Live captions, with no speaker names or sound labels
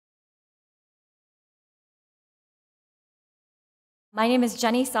My name is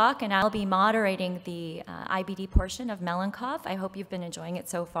Jenny Sock, and I'll be moderating the IBD portion of Mellinkoff. I hope you've been enjoying it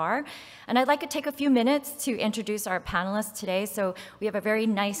so far. And I'd like to take a few minutes to introduce our panelists today. So we have a very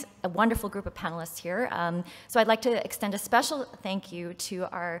nice, wonderful group of panelists here. So I'd like to extend a special thank you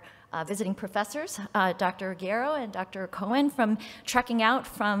to our visiting professors, Dr. Regueiro and Dr. Cohen, from trekking out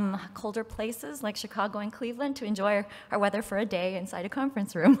from colder places like Chicago and Cleveland to enjoy our weather for a day inside a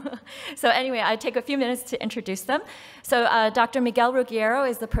conference room. So anyway, I take a few minutes to introduce them. So Dr. Miguel Regueiro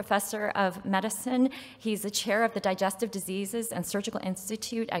is the professor of medicine. He's the chair of the Digestive Diseases and Surgical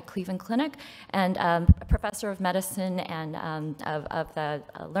Institute at Cleveland Clinic, and a professor of medicine and of the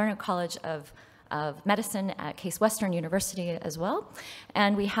Lerner College of Medicine at Case Western University as well.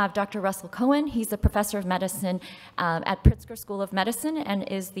 And we have Dr. Russell Cohen. He's the professor of medicine at Pritzker School of Medicine and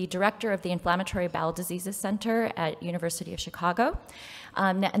is the director of the Inflammatory Bowel Diseases Center at University of Chicago.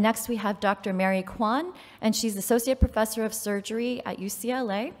 Next, we have Dr. Mary Crohn, and she's associate professor of surgery at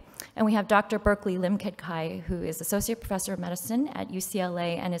UCLA. And we have Dr. Berkeley Limkid-Kai, who is Associate Professor of Medicine at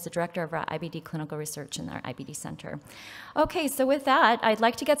UCLA and is the Director of our IBD Clinical Research in our IBD Center. Okay, so with that, I'd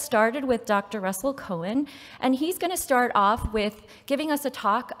like to get started with Dr. Russell Cohen, and he's going to start off with giving us a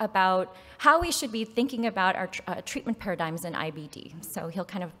talk about how we should be thinking about our treatment paradigms in IBD. So he'll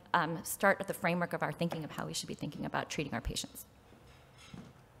kind of start with the framework of our thinking of how we should be thinking about treating our patients.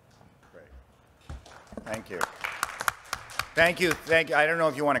 Great. Thank you. Thank you. I don't know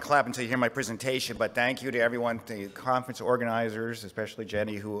if you want to clap until you hear my presentation, but thank you to everyone, the conference organizers, especially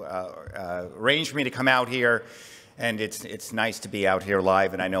Jenny, who arranged for me to come out here. And it's nice to be out here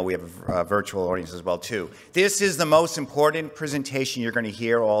live, and I know we have a virtual audience as well, too. This is the most important presentation you're going to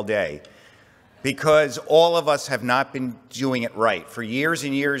hear all day, because all of us have not been doing it right. For years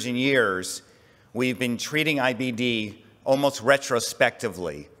and years and years, we've been treating IBD almost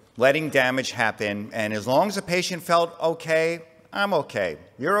retrospectively, letting damage happen, and as long as the patient felt okay, I'm okay.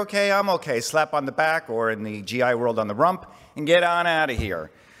 You're okay, I'm okay. Slap on the back, or in the GI world on the rump, and get on out of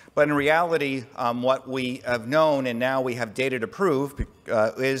here. But in reality, what we have known, and now we have data to prove,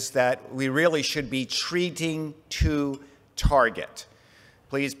 is that we really should be treating to target.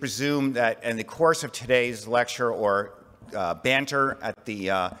 Please presume that in the course of today's lecture or banter at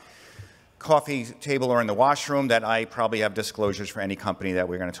the coffee table or in the washroom that I probably have disclosures for any company that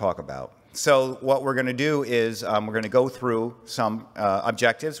we're going to talk about. So what we're going to do is we're going to go through some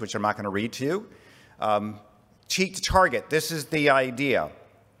objectives, which I'm not going to read to you. Treat to target. This is the idea.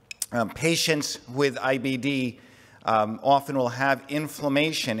 Patients with IBD often will have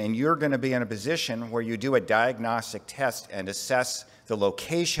inflammation, and you're going to be in a position where you do a diagnostic test and assess the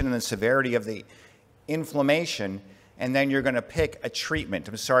location and the severity of the inflammation, and then you're going to pick a treatment.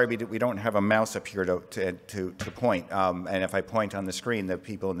 I'm sorry we don't have a mouse up here to point, and if I point on the screen, the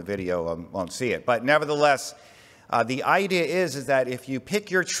people in the video won't see it. But nevertheless, the idea is that if you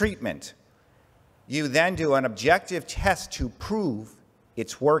pick your treatment, you then do an objective test to prove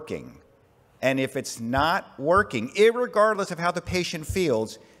it's working. And if it's not working, irregardless of how the patient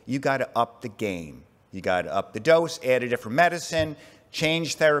feels, you got to up the game. You got to up the dose, add a different medicine,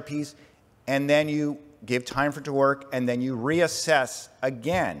 change therapies, and then you give time for it to work, and then you reassess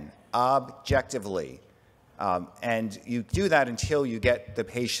again, objectively. And you do that until you get the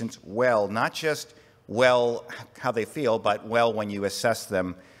patients well, not just well how they feel, but well when you assess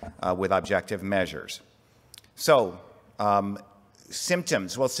them with objective measures. So,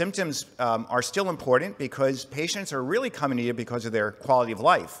 symptoms. Well, symptoms are still important because patients are really coming to you because of their quality of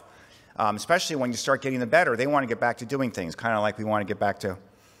life, especially when you start getting them better. They want to get back to doing things, kind of like we want to get back to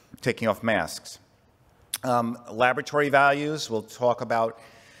taking off masks. Laboratory values, we'll talk about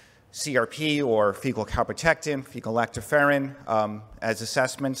CRP or fecal calprotectin, fecal lactoferrin as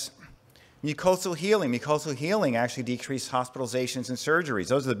assessments. Mucosal healing. Mucosal healing actually decreases hospitalizations and surgeries.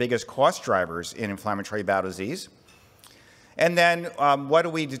 Those are the biggest cost drivers in inflammatory bowel disease. And then what do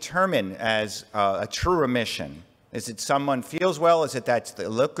we determine as a true remission? Is it someone feels well? Is it that they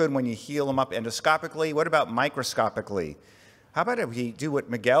look good when you heal them up endoscopically? What about microscopically? How about if we do what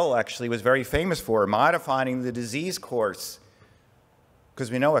Miguel actually was very famous for, modifying the disease course?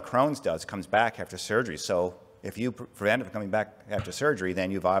 Because we know what Crohn's does, comes back after surgery. So if you prevent it from coming back after surgery,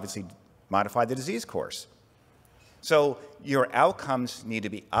 then you've obviously modified the disease course. So your outcomes need to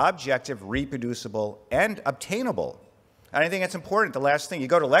be objective, reproducible, and obtainable. And I think that's important. The last thing, you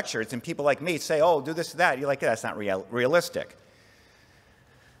go to lectures and people like me say, oh, do this, that. You're like, yeah, that's not realistic.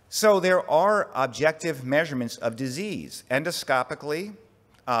 So there are objective measurements of disease. Endoscopically,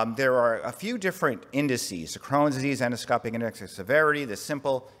 there are a few different indices. The Crohn's disease endoscopic index of severity, the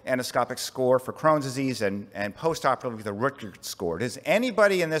simple endoscopic score for Crohn's disease, and postoperatively the Rutger score. Does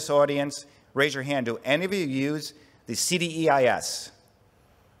anybody in this audience, raise your hand, do any of you use the CDEIS,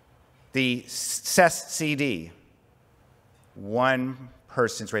 the CEST-CD. One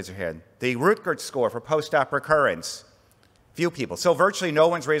person's raised their hand. The Rutgers score for post-op recurrence. Few people. So virtually no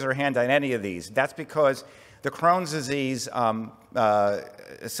one's raised their hand on any of these. That's because the Crohn's disease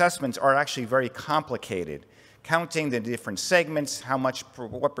assessments are actually very complicated. Counting the different segments,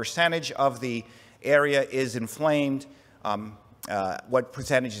 what percentage of the area is inflamed, what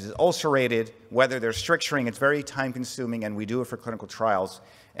percentage is ulcerated, whether they're stricturing, it's very time consuming, and we do it for clinical trials.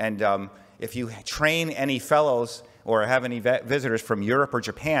 And if you train any fellows or have any visitors from Europe or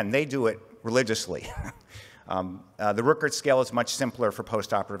Japan, they do it religiously. The Rutgers scale is much simpler for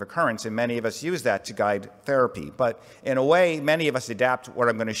postoperative occurrence, and many of us use that to guide therapy. But in a way, many of us adapt what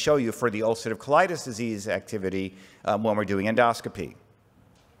I'm going to show you for the ulcerative colitis disease activity when we're doing endoscopy.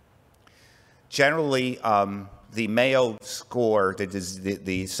 Generally, the Mayo score, the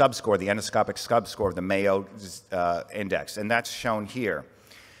subscore, the endoscopic subscore of the Mayo index, and that's shown here.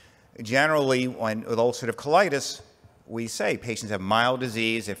 Generally, with ulcerative colitis, we say patients have mild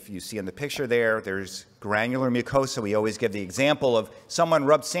disease. If you see in the picture there, there's granular mucosa. We always give the example of someone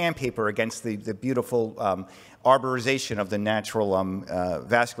rubbed sandpaper against the beautiful arborization of the natural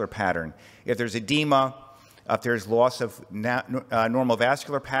vascular pattern. If there's edema, if there's loss of normal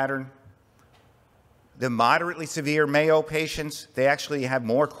vascular pattern, the moderately severe Mayo patients, they actually have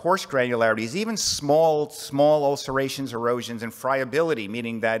more coarse granularities, even small ulcerations, erosions, and friability,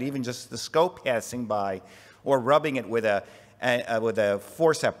 meaning that even just the scope passing by or rubbing it with a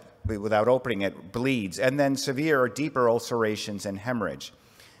forceps without opening it bleeds, and then severe or deeper ulcerations and hemorrhage.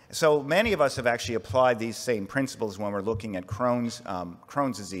 So many of us have actually applied these same principles when we're looking at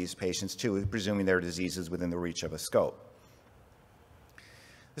Crohn's disease patients too, presuming their disease is within the reach of a scope.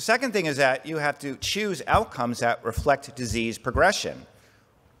 The second thing is that you have to choose outcomes that reflect disease progression.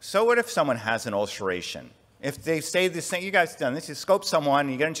 So what if someone has an ulceration? If they say the same, you guys done this, you scope someone,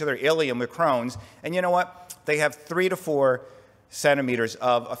 you get into their ileum with Crohn's, and you know what? They have 3 to 4 centimeters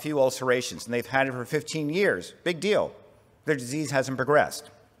of a few ulcerations, and they've had it for 15 years. Big deal. Their disease hasn't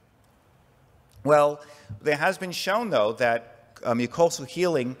progressed. Well, it has been shown, though, that mucosal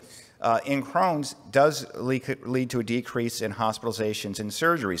healing in Crohn's does lead to a decrease in hospitalizations and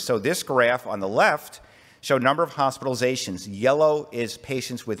surgeries. So this graph on the left showed number of hospitalizations. Yellow is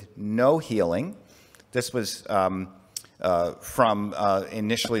patients with no healing. This was from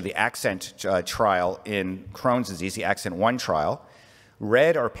initially the Accent trial in Crohn's disease, the Accent 1 trial.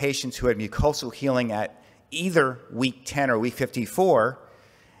 Red are patients who had mucosal healing at either week 10 or week 54.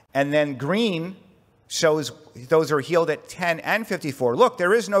 And then green shows those who are healed at 10 and 54. Look,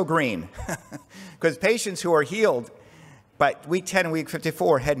 there is no green because patients who are healed by week 10 and week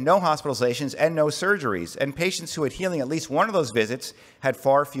 54 had no hospitalizations and no surgeries. And patients who had healing at least one of those visits had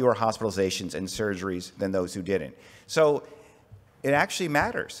far fewer hospitalizations and surgeries than those who didn't. So it actually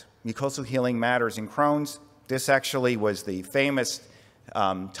matters. Mucosal healing matters in Crohn's. This actually was the famous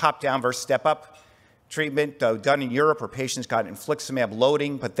top-down versus step-up treatment done in Europe where patients got infliximab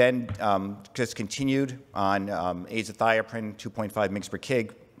loading, but then just continued on azathioprine, 2.5 mg per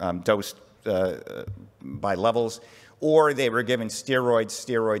kg, dosed by levels, or they were given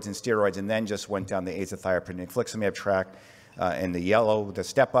steroids, and then just went down the azathioprine infliximab track in the yellow, the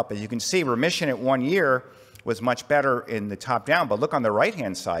step-up. As you can see, remission at 1 year was much better in the top-down, but look on the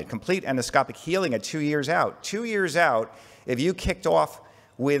right-hand side, complete endoscopic healing at 2 years out. 2 years out, if you kicked off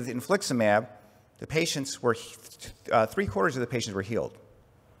with infliximab, the patients were, 3/4 of the patients were healed.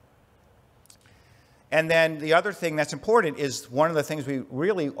 And then the other thing that's important is one of the things we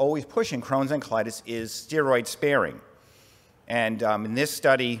really always push in Crohn's and colitis is steroid sparing. And in this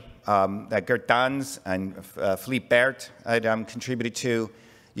study that Gert Dans and Philippe Bert had contributed to,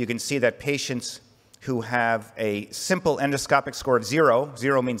 you can see that patients who have a simple endoscopic score of 0,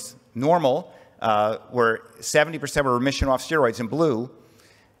 0 means normal, were 70% were remission off steroids in blue,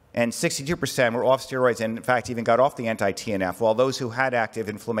 and 62% were off steroids and, in fact, even got off the anti-TNF, while those who had active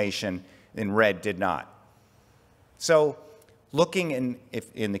inflammation in red did not. So looking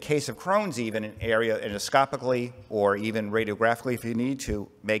in the case of Crohn's, even an area endoscopically or even radiographically if you need to,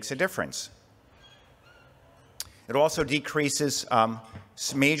 makes a difference. It also decreases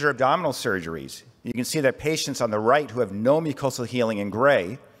major abdominal surgeries. You can see that patients on the right who have no mucosal healing in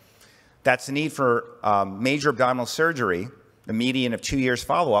gray, that's the need for major abdominal surgery, the median of 2 years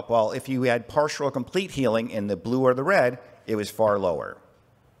follow-up, while if you had partial or complete healing in the blue or the red, it was far lower.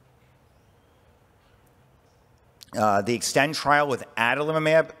 The Extend trial with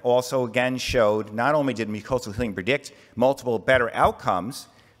adalimumab also again showed not only did mucosal healing predict multiple better outcomes,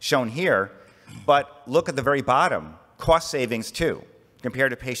 shown here, but look at the very bottom, cost savings too,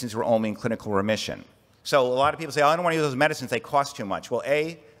 compared to patients who were only in clinical remission. So a lot of people say, oh, I don't want to use those medicines, they cost too much. Well,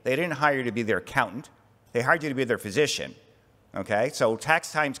 A, they didn't hire you to be their accountant. They hired you to be their physician, okay? So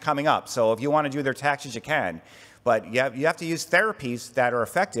tax time's coming up. So if you want to do their taxes, you can. But you have to use therapies that are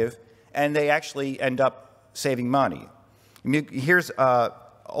effective, and they actually end up saving money. Here's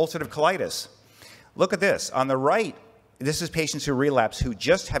ulcerative colitis. Look at this. On the right, this is patients who relapse who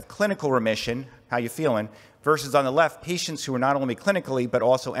just have clinical remission, how you feeling, versus on the left, patients who are not only clinically but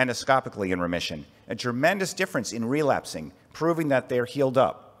also endoscopically in remission. A tremendous difference in relapsing, proving that they're healed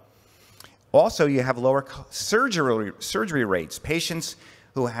up. Also, you have lower surgery rates. Patients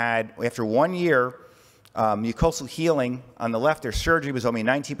who had, after 1 year, mucosal healing, on the left, their surgery was only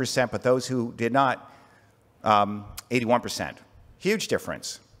 19%, but those who did not, 81%. Huge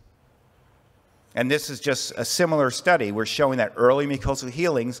difference. And this is just a similar study. We're showing that early mucosal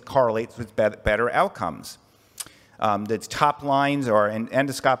healings correlates with better outcomes. The top lines are an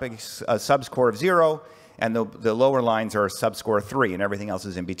endoscopic subscore of 0, and the lower lines are a subscore of 3, and everything else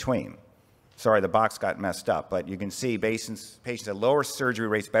is in between. Sorry, the box got messed up, but you can see patients at lower surgery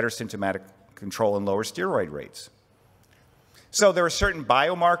rates, better symptomatic control, and lower steroid rates. So there are certain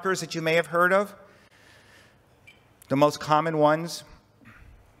biomarkers that you may have heard of. The most common ones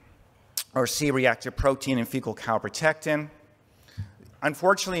are C-reactive protein and fecal calprotectin.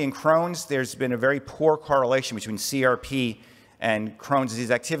 Unfortunately, in Crohn's, there's been a very poor correlation between CRP and Crohn's disease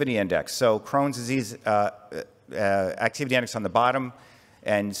activity index. So Crohn's disease activity index on the bottom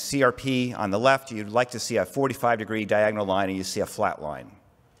and CRP on the left, you'd like to see a 45-degree diagonal line, and you see a flat line.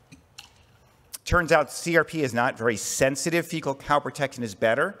 Turns out CRP is not very sensitive. Fecal calprotectin is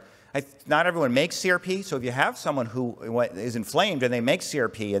better. Not everyone makes CRP, so if you have someone who is inflamed and they make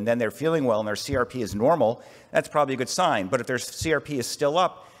CRP and then they're feeling well and their CRP is normal, that's probably a good sign. But if their CRP is still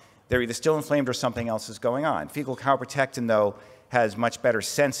up, they're either still inflamed or something else is going on. Fecal calprotectin, though, has much better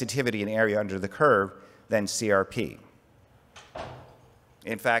sensitivity in area under the curve than CRP.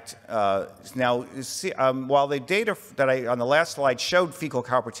 In fact, now, while the data that on the last slide showed fecal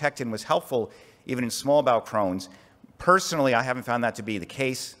calprotectin was helpful even in small bowel Crohn's, personally, I haven't found that to be the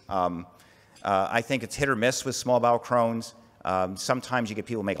case. I think it's hit or miss with small bowel Crohn's. Sometimes you get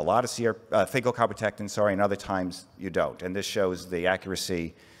people make a lot of fecal calprotectin, and other times you don't. And this shows the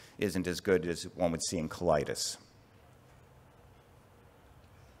accuracy isn't as good as one would see in colitis.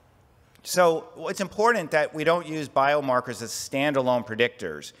 So it's important that we don't use biomarkers as standalone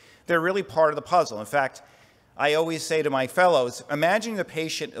predictors. They're really part of the puzzle. In fact, I always say to my fellows, imagine the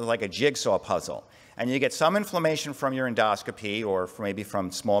patient like a jigsaw puzzle. And you get some inflammation from your endoscopy or maybe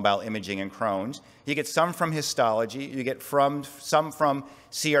from small bowel imaging in Crohn's. You get some from histology. You get some from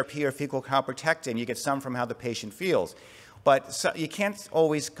CRP or fecal calprotectin. You get some from how the patient feels. But you can't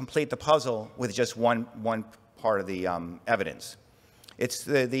always complete the puzzle with just one part of the evidence. It's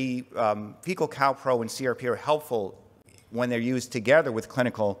the fecal calpro and CRP are helpful when they're used together with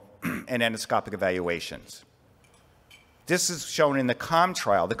clinical and endoscopic evaluations. This is shown in the COM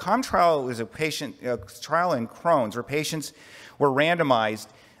trial. The COM trial is a trial in Crohn's where patients were randomized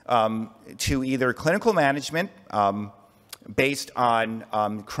to either clinical management based on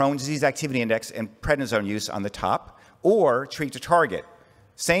Crohn's disease activity index and prednisone use on the top, or treat to target.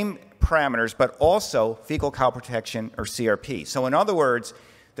 Same parameters, but also fecal calprotectin or CRP. So in other words,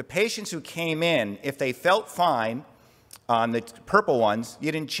 the patients who came in, if they felt fine on the purple ones,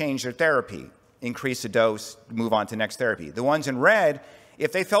 you didn't change their therapy. Increase the dose, move on to next therapy. The ones in red,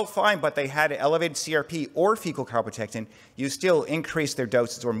 if they felt fine but they had elevated CRP or fecal calprotectin, you still increased their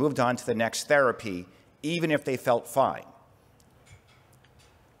doses or moved on to the next therapy, even if they felt fine.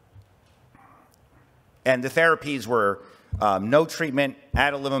 And the therapies were no treatment,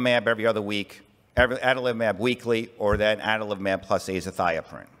 adalimumab every other week, adalimumab weekly, or then adalimumab plus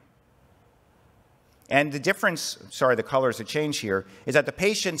azathioprine. And the difference, sorry, the colors have changed here, is that the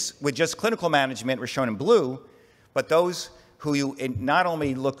patients with just clinical management were shown in blue, but those who you not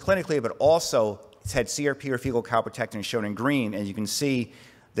only looked clinically, but also had CRP or fecal calprotectin shown in green. And you can see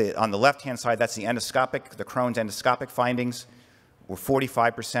on the left-hand side, that's the Crohn's endoscopic findings were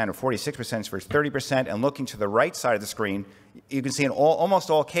 45% or 46% versus 30%. And looking to the right side of the screen, you can see in almost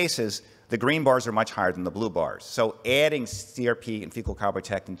all cases, the green bars are much higher than the blue bars. So adding CRP and fecal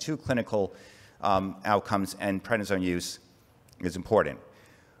calprotectin to clinical outcomes and prednisone use is important.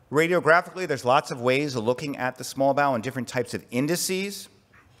 Radiographically, there's lots of ways of looking at the small bowel and different types of indices.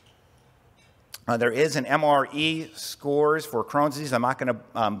 There is an MRE scores for Crohn's disease. I'm not going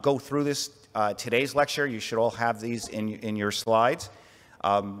to go through this today's lecture. You should all have these in your slides.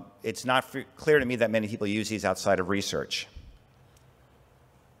 It's not clear to me that many people use these outside of research.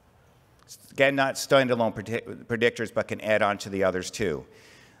 Again, not standalone predictors, but can add on to the others too.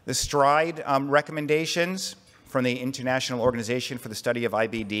 The STRIDE recommendations from the International Organization for the Study of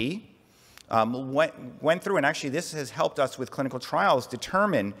IBD went through, and actually this has helped us with clinical trials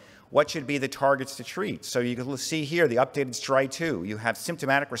determine what should be the targets to treat. So you can see here the updated STRIDE 2. You have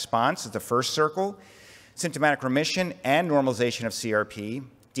symptomatic response as the first circle, symptomatic remission and normalization of CRP,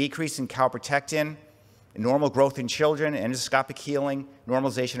 decrease in calprotectin, normal growth in children, endoscopic healing,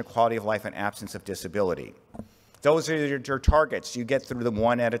 normalization of quality of life, and absence of disability. Those are your targets. You get through them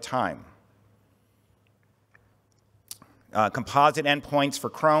one at a time. Composite endpoints for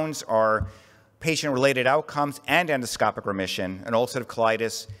Crohn's are patient-related outcomes and endoscopic remission, and ulcerative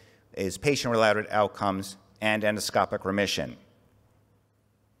colitis is patient-related outcomes and endoscopic remission.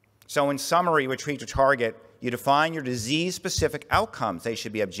 So in summary, with treat to target, you define your disease-specific outcomes. They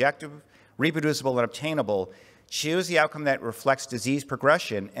should be objective, reproducible, and obtainable. Choose the outcome that reflects disease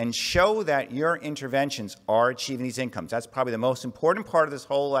progression and show that your interventions are achieving these outcomes. That's probably the most important part of this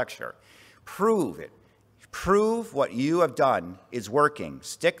whole lecture. Prove it. Prove what you have done is working.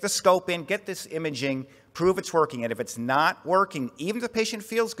 Stick the scope in, get this imaging, prove it's working. And if it's not working, even if the patient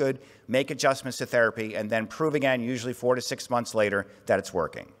feels good, make adjustments to therapy and then prove again, usually 4 to 6 months later, that it's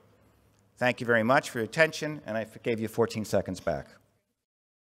working. Thank you very much for your attention, and I gave you 14 seconds back.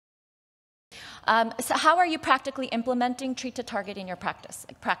 So how are you practically implementing treat to target in your practice,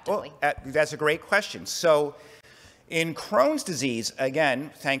 practically? Well, that's a great question. So in Crohn's disease,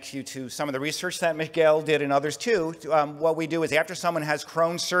 again, thank you to some of the research that Miguel did and others too, what we do is after someone has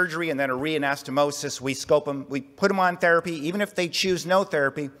Crohn's surgery and then a reanastomosis, we scope them, we put them on therapy. Even if they choose no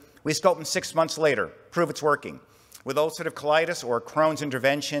therapy, we scope them 6 months later, prove it's working. With ulcerative colitis or Crohn's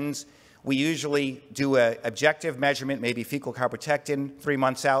interventions, we usually do an objective measurement, maybe fecal calprotectin 3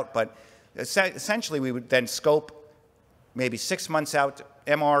 months out, but essentially we would then scope maybe 6 months out.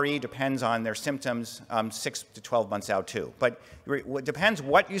 MRE depends on their symptoms, 6 to 12 months out too. But it depends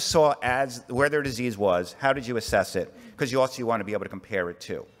what you saw as where their disease was, how did you assess it, because you also want to be able to compare it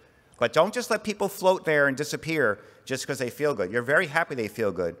too. But don't just let people float there and disappear just because they feel good. You're very happy they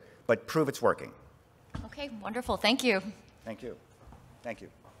feel good, but prove it's working. Okay, wonderful. Thank you. Thank you. Thank you.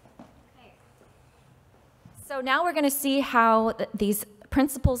 Okay. So now we're going to see how these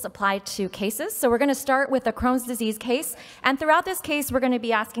principles apply to cases. So we're going to start with a Crohn's disease case. And throughout this case, we're going to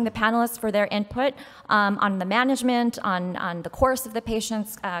be asking the panelists for their input on the management, on the course of the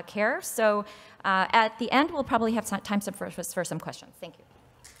patient's care. So at the end, we'll probably have time for some questions. Thank you.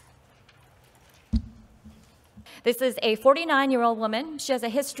 This is a 49-year-old woman. She has a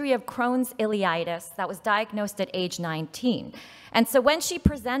history of Crohn's ileitis that was diagnosed at age 19. And so when she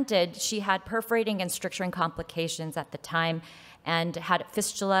presented, she had perforating and stricturing complications at the time and had a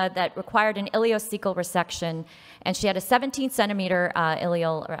fistula that required an ileocecal resection, and she had a 17-centimeter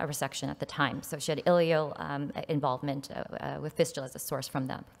ileal resection at the time. So she had ileal involvement with fistula as a source from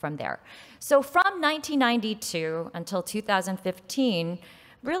there. So from 1992 until 2015,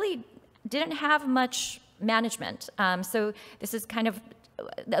 really didn't have much management. So this is kind of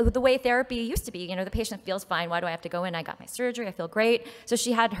the way therapy used to be. You know, the patient feels fine. Why do I have to go in? I got my surgery. I feel great. So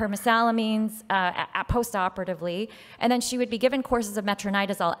she had her mesalamines post-operatively, and then she would be given courses of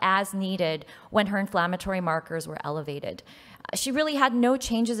metronidazole as needed when her inflammatory markers were elevated. She really had no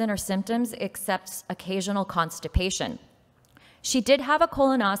changes in her symptoms except occasional constipation. She did have a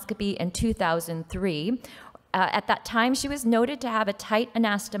colonoscopy in 2003. At that time, she was noted to have a tight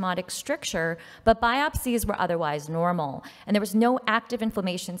anastomotic stricture, but biopsies were otherwise normal. And there was no active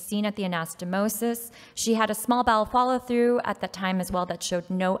inflammation seen at the anastomosis. She had a small bowel follow-through at that time as well that showed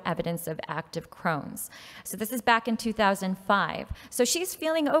no evidence of active Crohn's. So this is back in 2005. So she's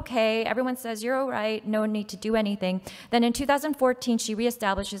feeling okay. Everyone says, you're all right, no need to do anything. Then in 2014, she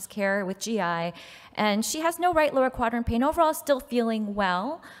reestablishes care with GI, and she has no right lower quadrant pain. Overall, still feeling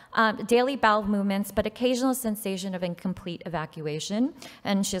well. Daily bowel movements, but occasional sensation of incomplete evacuation.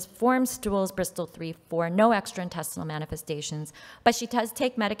 And she has formed stools, Bristol 3-4, no extraintestinal manifestations. But she does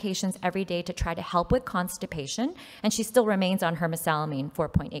take medications every day to try to help with constipation, and she still remains on her mesalamine,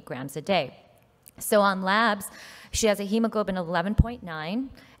 4.8 grams a day. So on labs, she has a hemoglobin of 11.9,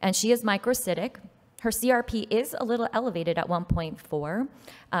 and she is microcytic. Her CRP is a little elevated at 1.4.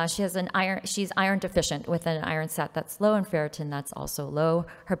 She's iron deficient with an iron sat that's low and ferritin that's also low.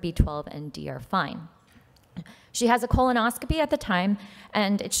 Her B12 and D are fine. She has a colonoscopy at the time,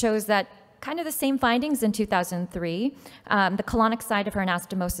 and it shows that kind of the same findings in 2003. The colonic side of her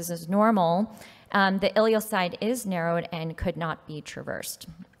anastomosis is normal. The ileal side is narrowed and could not be traversed.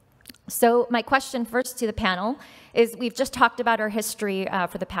 So my question first to the panel is, we've just talked about our history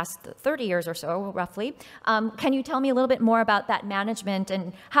for the past 30 years or so, roughly. Can you tell me a little bit more about that management,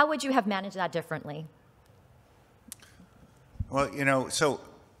 and how would you have managed that differently? Well, you know, so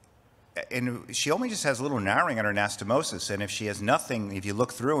and she only just has a little narrowing on her anastomosis, and if she has nothing, if you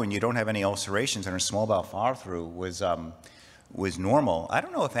look through and you don't have any ulcerations and her small bowel follow-through was normal, I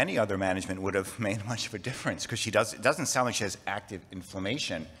don't know if any other management would have made much of a difference, because it doesn't sound like she has active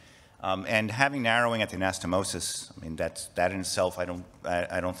inflammation. And having narrowing at the anastomosis, I mean, that in itself, I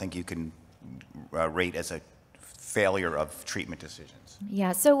don't think you can rate as a failure of treatment decisions.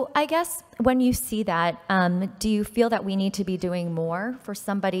 Yeah, so I guess when you see that, do you feel that we need to be doing more for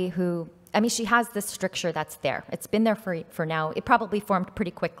somebody who, I mean, she has this stricture that's there. It's been there for now. It probably formed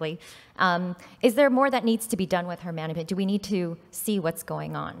pretty quickly. Is there more that needs to be done with her management? Do we need to see what's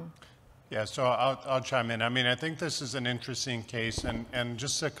going on? Yeah, so I'll chime in. I mean, I think this is an interesting case, and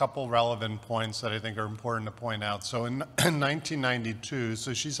just a couple relevant points that I think are important to point out. So in 1992,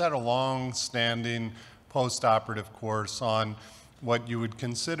 so she's had a long-standing post-operative course on what you would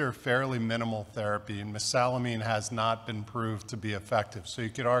consider fairly minimal therapy, and mesalamine has not been proved to be effective. So you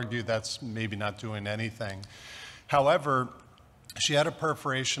could argue that's maybe not doing anything. However, she had a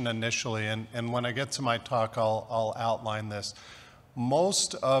perforation initially, and when I get to my talk, I'll outline this.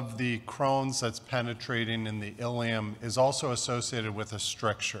 Most of the Crohn's that's penetrating in the ileum is also associated with a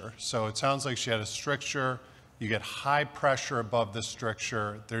stricture. So it sounds like she had a stricture, you get high pressure above the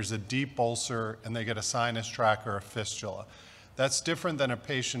stricture, there's a deep ulcer, and they get a sinus tract or a fistula. That's different than a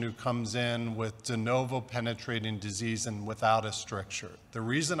patient who comes in with de novo penetrating disease and without a stricture. The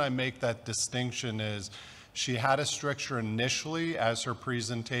reason I make that distinction is she had a stricture initially as her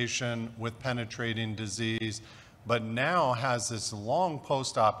presentation with penetrating disease, but now has this long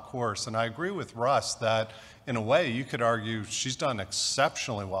post-op course. And I agree with Russ that in a way you could argue she's done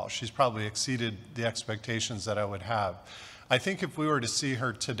exceptionally well. She's probably exceeded the expectations that I would have. I think if we were to see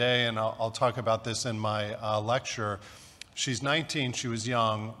her today, and I'll talk about this in my lecture, she's 19, she was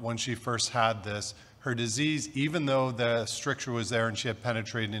young when she first had this. Her disease, even though the stricture was there and she had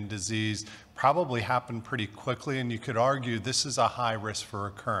penetrating disease, probably happened pretty quickly, and you could argue this is a high risk for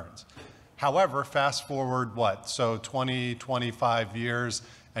recurrence. However, fast forward what? So 20, 25 years,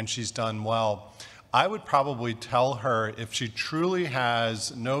 and she's done well. I would probably tell her if she truly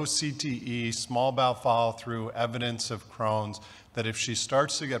has no CTE, small bowel follow-through, evidence of Crohn's, that if she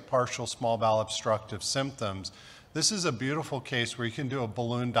starts to get partial small bowel obstructive symptoms, this is a beautiful case where you can do a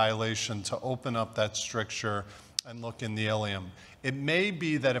balloon dilation to open up that stricture and look in the ileum. It may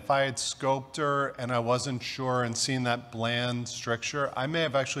be that if I had scoped her and I wasn't sure and seen that bland stricture, I may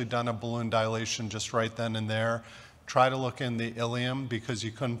have actually done a balloon dilation just right then and there, try to look in the ileum because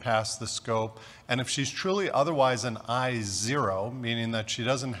you couldn't pass the scope. And if she's truly otherwise an I0, meaning that she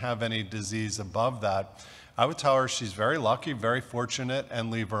doesn't have any disease above that, I would tell her she's very lucky, very fortunate, and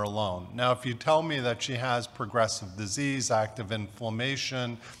leave her alone. Now, if you tell me that she has progressive disease, active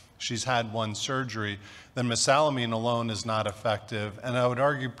inflammation, she's had one surgery, then mesalamine alone is not effective. And I would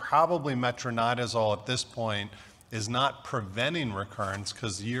argue probably metronidazole at this point is not preventing recurrence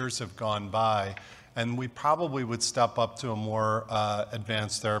because years have gone by. And we probably would step up to a more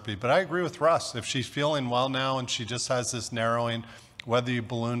advanced therapy. But I agree with Russ. If she's feeling well now and she just has this narrowing, whether you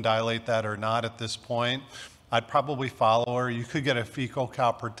balloon dilate that or not at this point, I'd probably follow her. You could get a fecal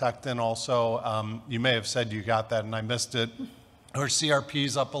calprotectin also. You may have said you got that and I missed it. Her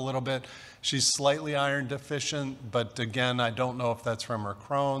CRP's up a little bit. She's slightly iron deficient, but again, I don't know if that's from her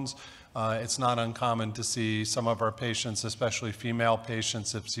Crohn's. It's not uncommon to see some of our patients, especially female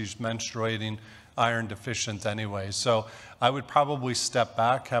patients, if she's menstruating, iron deficient anyway. So I would probably step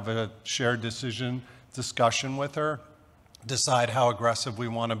back, have a shared discussion with her, decide how aggressive we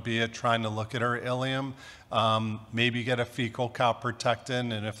want to be at trying to look at her ileum, maybe get a fecal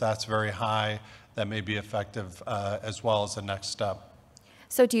calprotectin, and if that's very high, that may be effective as well as the next step.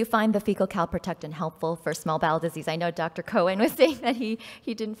 So do you find the fecal calprotectin helpful for small bowel disease? I know Dr. Cohen was saying that he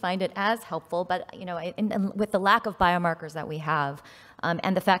didn't find it as helpful, but you know, with the lack of biomarkers that we have,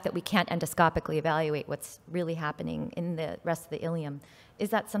 and the fact that we can't endoscopically evaluate what's really happening in the rest of the ileum, is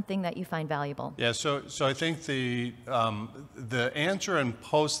that something that you find valuable? Yeah, so I think the answer in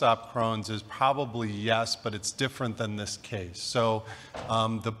post-op Crohn's is probably yes, but it's different than this case. So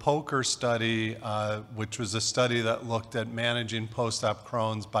the POKER study, which was a study that looked at managing post-op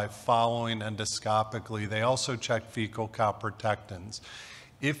Crohn's by following endoscopically, they also checked fecal calprotectins.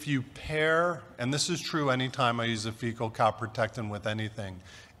 If you pair, and this is true anytime I use a fecal calprotectin with anything,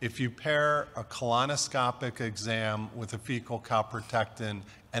 if you pair a colonoscopic exam with a fecal calprotectin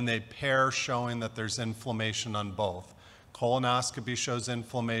and they pair showing that there's inflammation on both, colonoscopy shows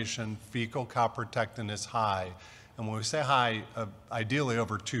inflammation, fecal calprotectin is high. And when we say high, ideally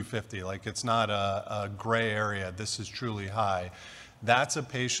over 250, like it's not a gray area, this is truly high. that's a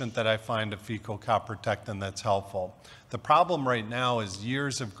patient that I find a fecal calprotectin that's helpful. The problem right now is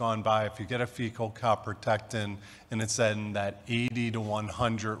years have gone by. If you get a fecal calprotectin and it's in that 80 to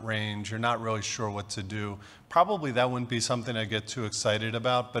 100 range, you're not really sure what to do. Probably that wouldn't be something I get too excited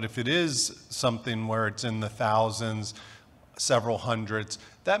about, but if it is something where it's in the thousands, several hundreds,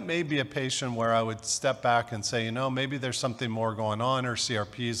 that may be a patient where I would step back and say, you know, maybe there's something more going on, or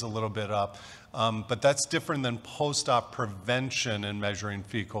CRP is a little bit up. But that's different than post-op prevention in measuring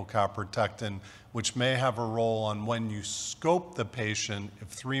fecal calprotectin, which may have a role on when you scope the patient. If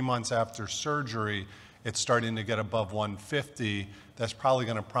 3 months after surgery, it's starting to get above 150, that's probably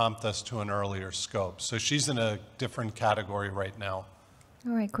going to prompt us to an earlier scope. So she's in a different category right now.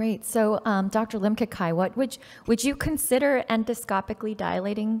 All right, great. So, Dr. Limkekai, what would you consider endoscopically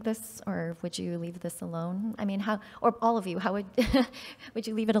dilating this, or would you leave this alone? I mean, how, or all of you, how would would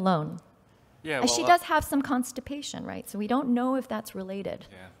you leave it alone? Yeah, well, she does have some constipation, right? So we don't know if that's related.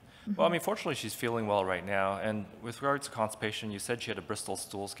 Yeah. Well, I mean, fortunately, she's feeling well right now. And with regards to constipation, you said she had a Bristol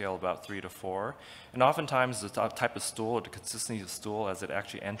stool scale about 3 to 4. And oftentimes, the type of stool or the consistency of the stool as it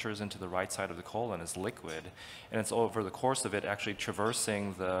actually enters into the right side of the colon is liquid. And it's over the course of it actually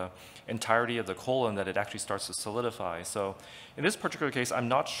traversing the entirety of the colon that it actually starts to solidify. So in this particular case, I'm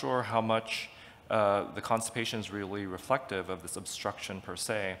not sure how much the constipation is really reflective of this obstruction per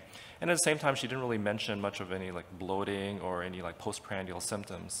se. And at the same time, she didn't really mention much of any like bloating or any like postprandial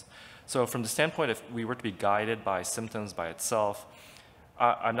symptoms. So from the standpoint, if we were to be guided by symptoms by itself,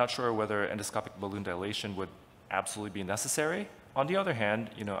 I'm not sure whether endoscopic balloon dilation would absolutely be necessary. On the other hand,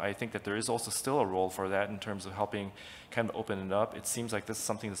 you know, I think that there is also still a role for that in terms of helping kind of open it up. It seems like this is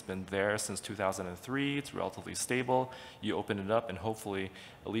something that's been there since 2003. It's relatively stable. You open it up and hopefully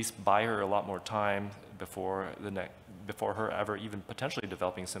at least buy her a lot more time before her ever even potentially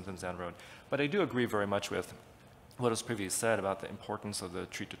developing symptoms down the road. But I do agree very much with what was previously said about the importance of the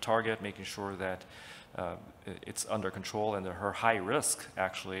treat to target, making sure that it's under control and that her high risk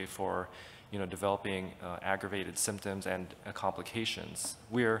actually for developing aggravated symptoms and complications.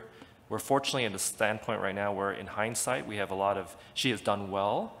 We're fortunately in the standpoint right now where in hindsight we have a lot of, she has done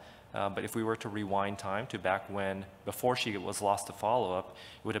well, but if we were to rewind time to back when, before she was lost to follow-up,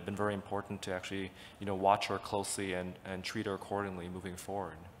 it would have been very important to actually watch her closely and treat her accordingly moving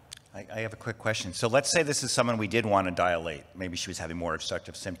forward. I have a quick question. So let's say this is someone we did want to dilate. Maybe she was having more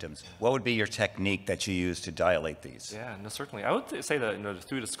obstructive symptoms. What would be your technique that you use to dilate these? Yeah, no, certainly. I would say that the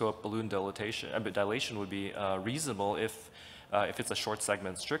through the scope balloon dilation would be reasonable if it's a short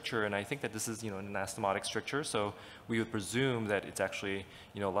segment stricture, and I think that this is an anastomotic stricture, so we would presume that it's actually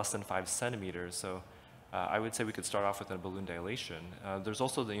less than 5 centimeters. So I would say we could start off with a balloon dilation. There's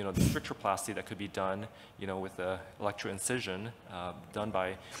also the strictureplasty that could be done with the electroincision done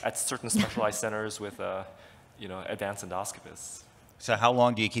at certain specialized centers with advanced endoscopists. So how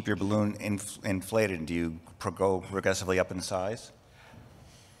long do you keep your balloon inflated? Do you go progressively up in size?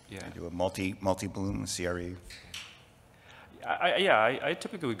 Yeah. Do you do a multi-balloon CRE? I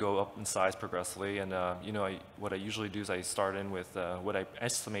typically would go up in size progressively, and what I usually do is I start in with what I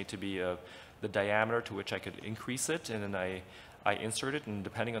estimate to be the diameter to which I could increase it, and then I insert it, and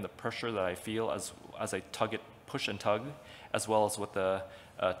depending on the pressure that I feel as I push and tug, as well as what the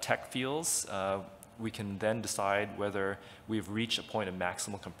tech feels, we can then decide whether we've reached a point of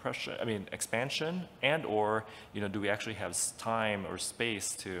maximal expansion, and or do we actually have time or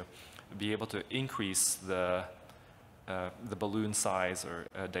space to be able to increase the balloon size or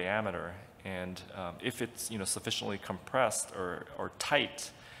diameter, and if it's sufficiently compressed or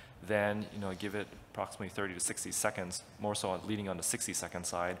tight, then give it approximately 30 to 60 seconds, more so leading on the 60-second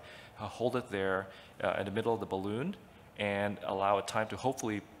side. Hold it there in the middle of the balloon and allow it time to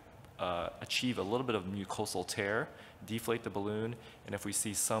hopefully achieve a little bit of mucosal tear, deflate the balloon, and if we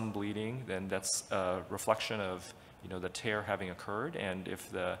see some bleeding, then that's a reflection of the tear having occurred. And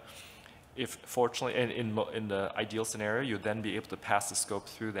if fortunately, in the ideal scenario, you'd then be able to pass the scope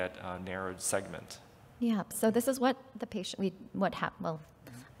through that narrowed segment. Yeah, so this is what the patient, well,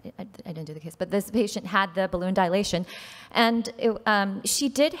 I didn't do the case, but this patient had the balloon dilation, and she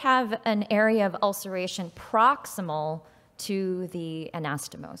did have an area of ulceration proximal to the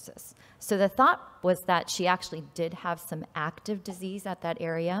anastomosis. So the thought was that she actually did have some active disease at that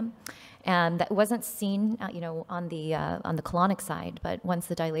area, and that wasn't seen, on the colonic side. But once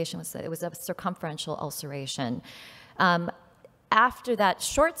the dilation was, it was a circumferential ulceration. After that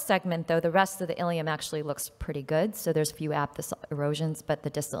short segment, though, the rest of the ileum actually looks pretty good. So there's a few aphthous erosions, but the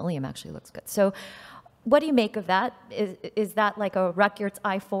distal ileum actually looks good. So what do you make of that? Is that like a Ruckert's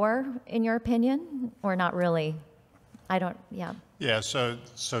I4 in your opinion, or not really? I don't, yeah. Yeah, so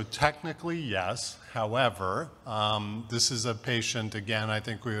technically, yes. However, this is a patient, again, I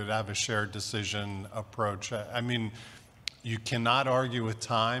think we would have a shared decision approach. I mean, you cannot argue with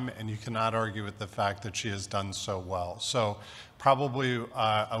time, and you cannot argue with the fact that she has done so well. So probably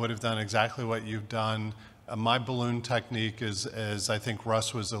I would have done exactly what you've done. My balloon technique is, as I think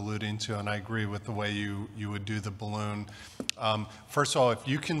Russ was alluding to, and I agree with the way you would do the balloon. First of all, if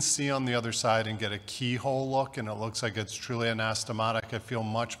you can see on the other side and get a keyhole look and it looks like it's truly anastomotic, I feel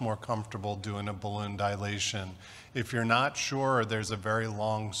much more comfortable doing a balloon dilation. If you're not sure or there's a very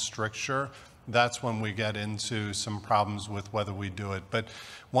long stricture, that's when we get into some problems with whether we do it. But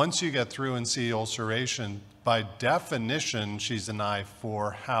once you get through and see ulceration, by definition, she's an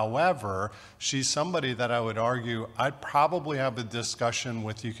I4. However, she's somebody that I would argue I'd probably have a discussion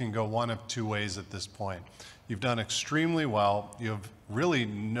with. You can go one of two ways at this point. You've done extremely well. You have really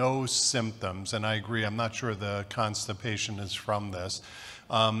no symptoms, and I agree, I'm not sure the constipation is from this.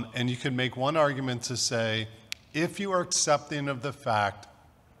 And you can make one argument to say, if you are accepting of the fact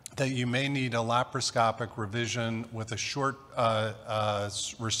that you may need a laparoscopic revision with a short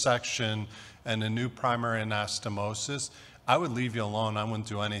resection and a new primary anastomosis, I would leave you alone. I wouldn't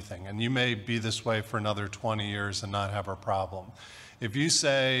do anything. And you may be this way for another 20 years and not have a problem. If you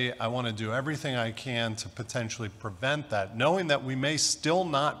say, I want to do everything I can to potentially prevent that, knowing that we may still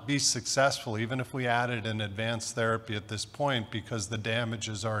not be successful, even if we added an advanced therapy at this point, because the damage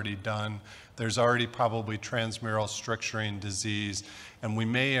is already done, there's already probably transmural stricturing disease, and we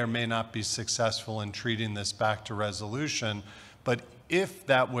may or may not be successful in treating this back to resolution. But if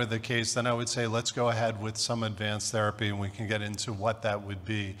that were the case, then I would say let's go ahead with some advanced therapy, and we can get into what that would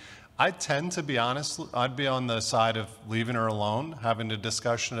be. I tend to be honest, I'd be on the side of leaving her alone, having a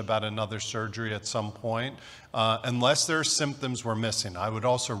discussion about another surgery at some point, unless there are symptoms we're missing. I would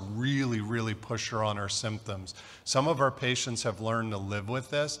also really, really push her on her symptoms. Some of our patients have learned to live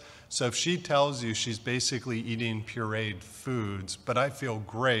with this. So if she tells you she's basically eating pureed foods, but I feel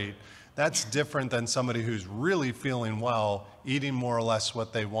great, that's different than somebody who's really feeling well, eating more or less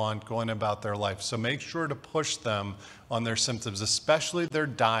what they want, going about their life. So make sure to push them on their symptoms, especially their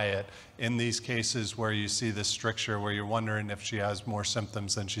diet, in these cases where you see this stricture, where you're wondering if she has more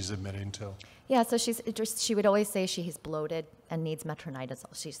symptoms than she's admitting to. Yeah, so she would always say she's bloated and needs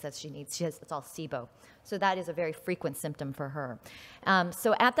metronidazole. She says it's all SIBO. So that is a very frequent symptom for her.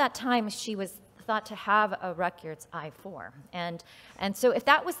 So at that time, she was thought to have a Regueiro's I4. And so if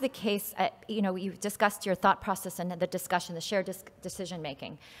that was the case, you discussed your thought process and the discussion, the shared decision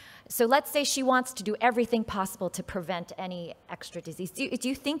making. So let's say she wants to do everything possible to prevent any extra disease. Do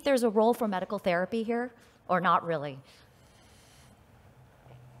you think there's a role for medical therapy here, or not really?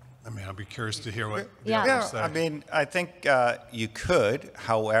 I mean, I'll be curious to hear what Yeah. the others say. I mean, I think you could.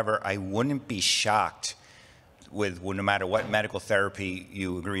 However, I wouldn't be shocked with no matter what medical therapy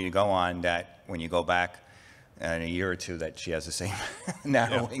you agree to go on, that when you go back in a year or two, that she has the same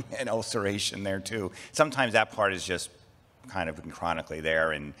narrowing and ulceration there too. Sometimes that part is just kind of chronically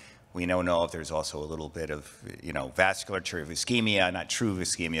there, and we don't know if there's also a little bit of, vasculature ischemia, not true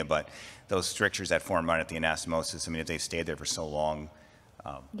ischemia, but those strictures that form right at the anastomosis. I mean, if they stayed there for so long.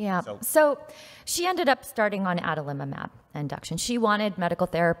 So she ended up starting on adalimumab induction. She wanted medical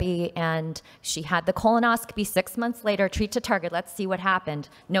therapy, and she had the colonoscopy 6 months later, treat to target. Let's see what happened.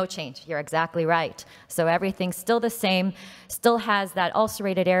 No change. You're exactly right. So everything's still the same, still has that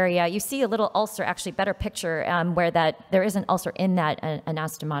ulcerated area. You see a little ulcer, actually better picture, where there is an ulcer in that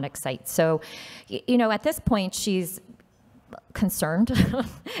anastomotic site. So, at this point, she's concerned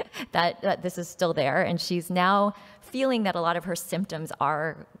that this is still there, and she's now feeling that a lot of her symptoms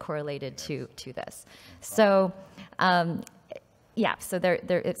are correlated to this. So, so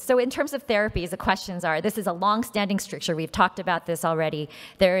in terms of therapies, the questions are, this is a long-standing stricture. We've talked about this already.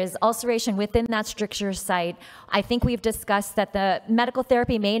 There is ulceration within that stricture site. I think we've discussed that the medical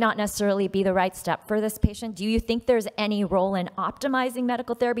therapy may not necessarily be the right step for this patient. Do you think there's any role in optimizing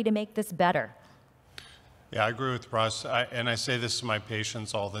medical therapy to make this better? Yeah, I agree with Russ, and I say this to my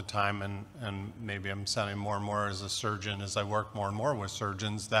patients all the time, and maybe I'm sounding more and more as a surgeon as I work more and more with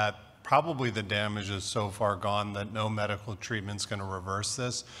surgeons, that probably the damage is so far gone that no medical treatment's going to reverse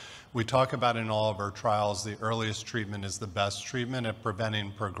this. We talk about in all of our trials, the earliest treatment is the best treatment at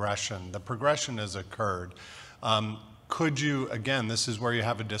preventing progression. The progression has occurred. Could you, again, this is where you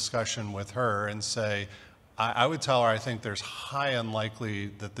have a discussion with her and say, I would tell her I think there's high unlikely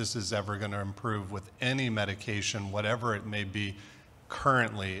that this is ever going to improve with any medication, whatever it may be.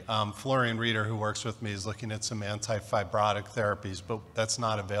 currently. Florian Reeder, who works with me, is looking at some anti-fibrotic therapies, but that's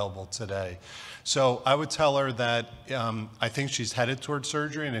not available today. So I would tell her that I think she's headed towards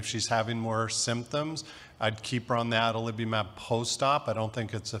surgery, and if she's having more symptoms, I'd keep her on the adalimumab post-op. I don't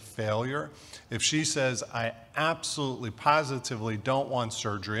think it's a failure. If she says, I absolutely, positively don't want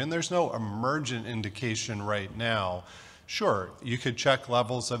surgery, and there's no emergent indication right now, sure, you could check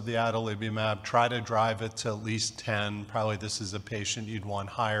levels of the adalimumab, try to drive it to at least 10. Probably this is a patient you'd want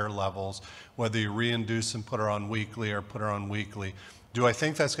higher levels, whether you reinduce and put her on weekly or put her on weekly. Do I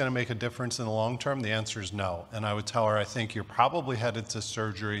think that's going to make a difference in the long term? The answer is no. And I would tell her, I think you're probably headed to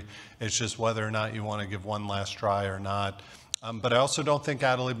surgery. It's just whether or not you want to give one last try or not. But I also don't think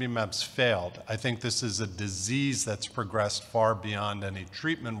adalimumab's failed. I think this is a disease that's progressed far beyond any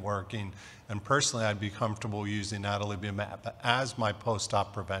treatment working. And personally, I'd be comfortable using adalimumab as my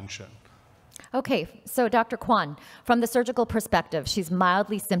post-op prevention. Okay, so Dr. Cohen, from the surgical perspective, she's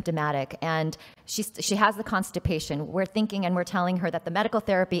mildly symptomatic and she has the constipation. We're thinking and we're telling her that the medical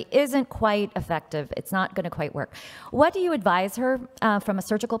therapy isn't quite effective. It's not going to quite work. What do you advise her from a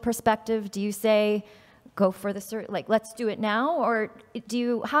surgical perspective? Do you say, go for the like, let's do it now? Or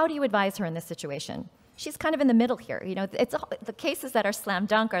how do you advise her in this situation? She's kind of in the middle here. You know, the cases that are slam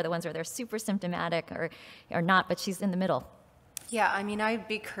dunk are the ones where they're super symptomatic or not, but she's in the middle. Yeah, I mean, I'd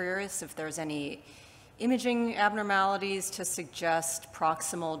be curious if there's any imaging abnormalities to suggest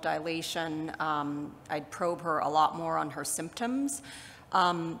proximal dilation. I'd probe her a lot more on her symptoms.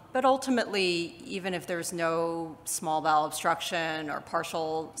 But ultimately, even if there's no small bowel obstruction or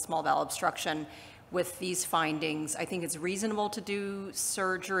partial small bowel obstruction with these findings, I think it's reasonable to do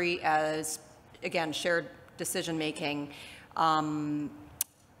surgery as, again, shared decision-making.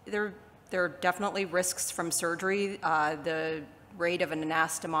 There are definitely risks from surgery. The rate of an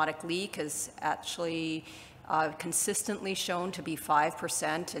anastomotic leak is actually consistently shown to be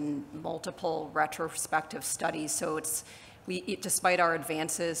 5% in multiple retrospective studies. So despite our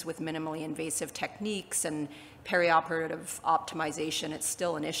advances with minimally invasive techniques and perioperative optimization, it's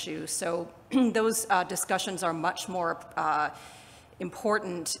still an issue. So those discussions are much more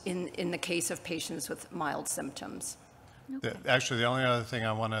important in the case of patients with mild symptoms. Okay. Actually, the only other thing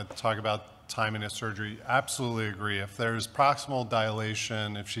I want to talk about timing of surgery, absolutely agree. If there's proximal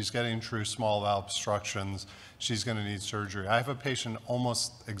dilation, if she's getting true small bowel obstructions, she's going to need surgery. I have a patient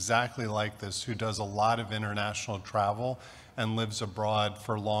almost exactly like this who does a lot of international travel and lives abroad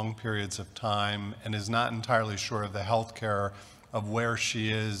for long periods of time and is not entirely sure of the health care of where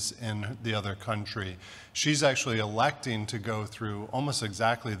she is in the other country. She's actually electing to go through almost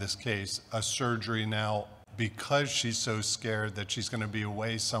exactly this case, a surgery now, because she's so scared that she's going to be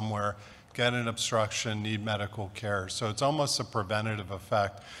away somewhere, get an obstruction, need medical care. So it's almost a preventative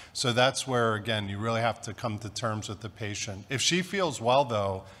effect. So that's where, again, you really have to come to terms with the patient. If she feels well,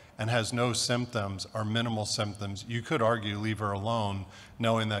 though, and has no symptoms or minimal symptoms, you could argue leave her alone,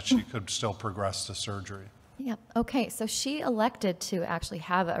 knowing that she could still progress to surgery. Yeah, okay, so she elected to actually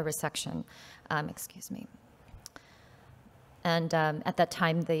have a resection, excuse me. And at that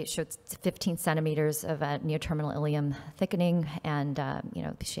time, they showed 15 centimeters of near-terminal ileum thickening, and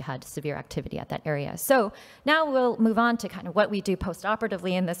she had severe activity at that area. So now we'll move on to kind of what we do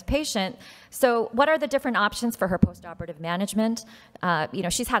post-operatively in this patient. So what are the different options for her post-operative management?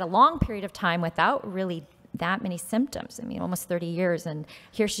 She's had a long period of time without really that many symptoms. I mean, almost 30 years, and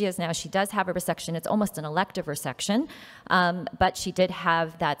here she is now. She does have a resection. It's almost an elective resection, but she did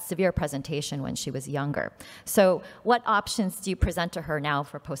have that severe presentation when she was younger. So what options do you present to her now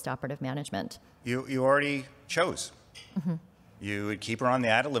for postoperative management? You already chose. Mm-hmm. You would keep her on the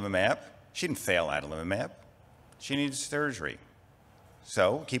adalimumab. She didn't fail adalimumab. She needs surgery.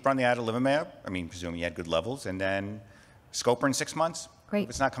 So keep her on the adalimumab. I mean, presuming you had good levels, and then scope her in 6 months. Great. If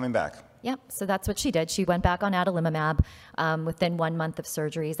it's not coming back. Yep, so that's what she did. She went back on adalimumab within 1 month of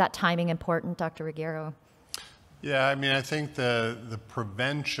surgery. Is that timing important, Dr. Regueiro? Yeah, I mean, I think the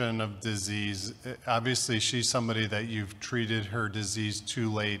prevention of disease, obviously she's somebody that you've treated her disease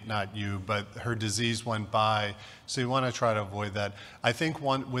too late, not you, but her disease went by, so you want to try to avoid that. I think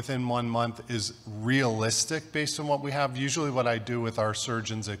within 1 month is realistic based on what we have. Usually what I do with our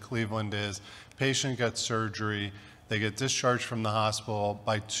surgeons at Cleveland is patient gets surgery, they get discharged from the hospital.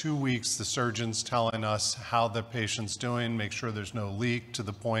 By 2 weeks, the surgeon's telling us how the patient's doing, make sure there's no leak to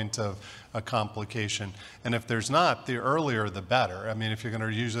the point of a complication. And if there's not, the earlier the better. I mean, if you're going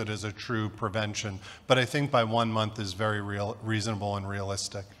to use it as a true prevention. But I think by 1 month is very reasonable and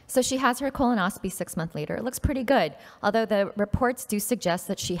realistic. So she has her colonoscopy 6 months later. It looks pretty good, although the reports do suggest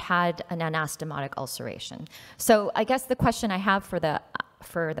that she had an anastomotic ulceration. So I guess the question I have for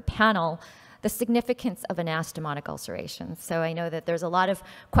the panel, the significance of anastomotic ulcerations. So I know that there's a lot of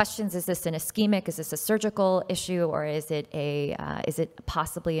questions. Is this an ischemic? Is this a surgical issue? Or is it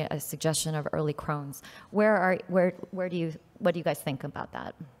possibly a suggestion of early Crohn's? What do you guys think about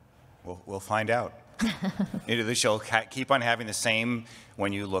that? We'll find out. Either she'll keep on having the same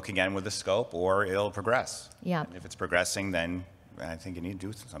when you look again with the scope, or it'll progress. Yeah. And if it's progressing, then I think you need to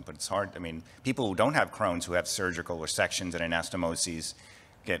do something. But it's hard. I mean, people who don't have Crohn's, who have surgical or sections and anastomoses,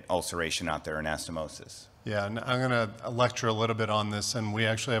 get ulceration out their anastomosis. Yeah, and I'm going to lecture a little bit on this, and we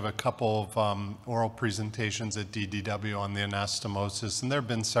actually have a couple of oral presentations at DDW on the anastomosis, and there have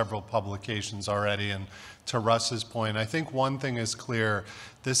been several publications already. And to Russ's point, I think one thing is clear: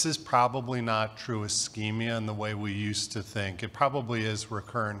 this is probably not true ischemia in the way we used to think. It probably is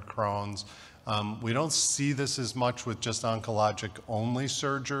recurrent Crohn's. We don't see this as much with just oncologic-only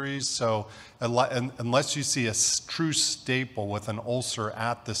surgeries. So unless you see a true staple with an ulcer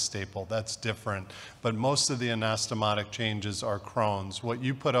at the staple, that's different. But most of the anastomotic changes are Crohn's. What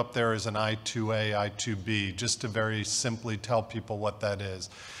you put up there is an I2A, I2B, just to very simply tell people what that is.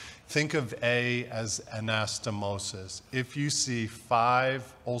 Think of A as anastomosis. If you see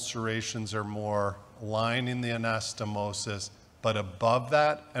 5 ulcerations or more lining the anastomosis, but above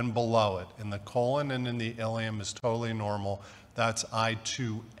that and below it, in the colon and in the ileum, is totally normal, that's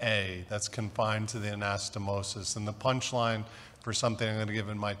I2A. That's confined to the anastomosis. And the punchline for something I'm going to give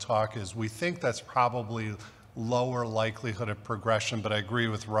in my talk is we think that's probably lower likelihood of progression, but I agree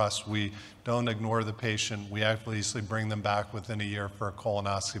with Russ. We don't ignore the patient. We obviously bring them back within a year for a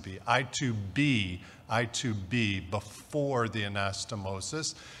colonoscopy. I2B before the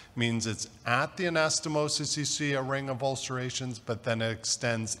anastomosis means it's at the anastomosis you see a ring of ulcerations, but then it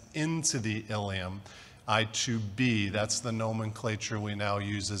extends into the ileum. I2B, that's the nomenclature we now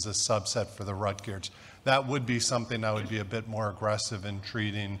use as a subset for the Rutgers. That would be something I would be a bit more aggressive in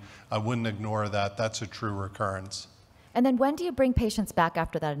treating. I wouldn't ignore that. That's a true recurrence. And then when do you bring patients back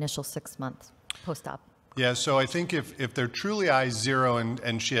after that initial 6 months post-op? Yeah, so I think if they're truly I0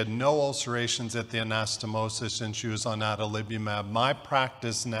 and she had no ulcerations at the anastomosis and she was on adalimumab, my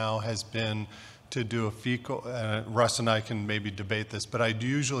practice now has been to do a fecal, Russ and I can maybe debate this, but I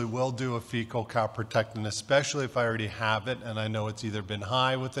usually will do a fecal calprotectin, especially if I already have it and I know it's either been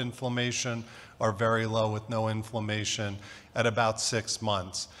high with inflammation or very low with no inflammation, at about 6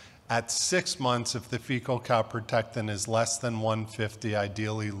 months. At 6 months, if the fecal calprotectin is less than 150,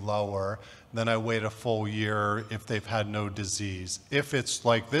 ideally lower, then I wait a full year if they've had no disease. If it's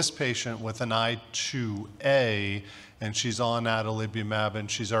like this patient with an I2A and she's on adalimumab and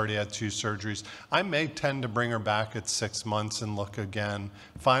she's already had 2 surgeries, I may tend to bring her back at 6 months and look again.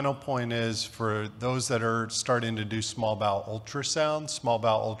 Final point is, for those that are starting to do small bowel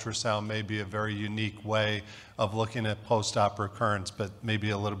ultrasound may be a very unique way of looking at post-op recurrence, but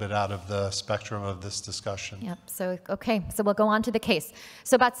maybe a little bit out of the spectrum of this discussion. Yep, so, okay, so we'll go on to the case.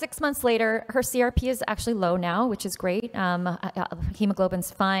 So about 6 months later, her CRP is actually low now, which is great.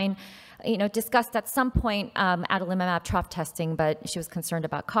 Hemoglobin's fine. You know, discussed at some point adalimumab trough testing, but she was concerned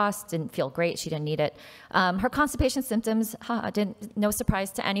about cost, didn't feel great, she didn't need it. Her constipation symptoms, no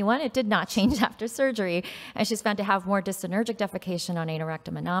surprise to anyone, it did not change after surgery, and she's found to have more dysenergic defecation on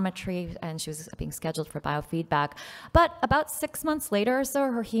anorectum manometry, and she was being scheduled for biofeedback. But about 6 months later or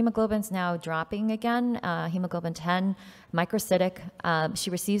so, her hemoglobin's now dropping again, hemoglobin 10, microcytic. She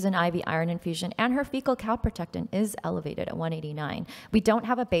receives an IV iron infusion, and her fecal calprotectin is elevated at 189. We don't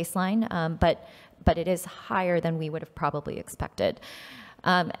have a baseline, but it is higher than we would have probably expected.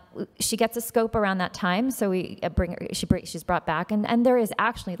 She gets a scope around that time, so we bring her, she's brought back, and there is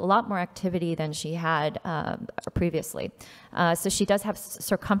actually a lot more activity than she had previously. So she does have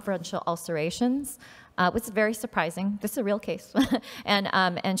circumferential ulcerations, which is very surprising. This is a real case.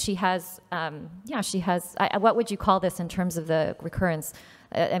 and she has, what would you call this in terms of the recurrence?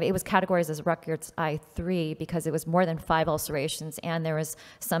 I mean, it was categorized as Rutgers I3 because it was more than 5 ulcerations, and there was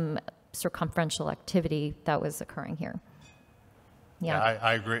some circumferential activity that was occurring here. Yeah,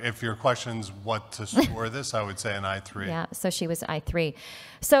 I agree. If your question's what to score this, I would say an I3. Yeah, so she was I3.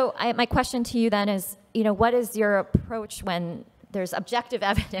 So my question to you then is, you know, what is your approach when there's objective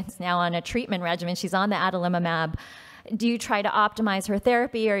evidence now on a treatment regimen? She's on the adalimumab. Do you try to optimize her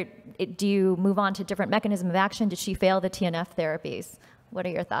therapy, or do you move on to different mechanism of action? Did she fail the TNF therapies? What are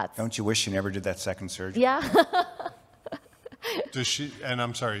your thoughts? Don't you wish she never did that second surgery? Yeah. Does she, and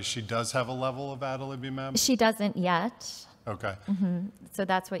I'm sorry, she does have a level of adalimumab? She doesn't yet. Okay. Mm-hmm. So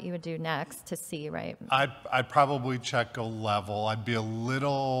that's what you would do next to see, right? I'd probably check a level. I'd be a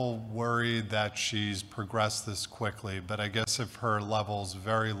little worried that she's progressed this quickly, but I guess if her level's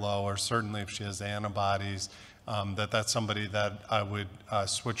very low, or certainly if she has antibodies, that's somebody that I would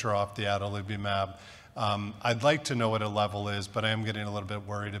switch her off the adalimumab. I'd like to know what a level is, but I am getting a little bit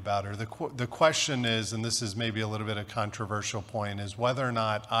worried about her. The question is, and this is maybe a little bit of a controversial point, is whether or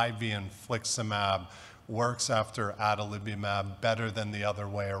not IV infliximab works after adalimumab better than the other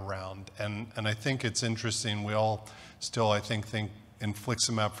way around. And I think it's interesting. We all still, I think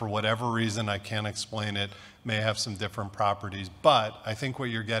infliximab, for whatever reason, I can't explain it, may have some different properties. But I think what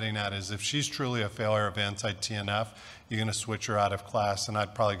you're getting at is if she's truly a failure of anti-TNF, you're going to switch her out of class, and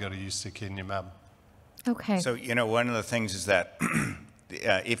I'd probably go to ustekinumab. Okay. So, one of the things is that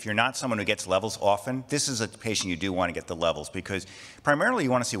if you're not someone who gets levels often, this is a patient you do want to get the levels, because primarily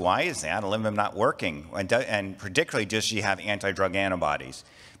you want to see why is the adalimumab not working, and particularly does she have anti-drug antibodies?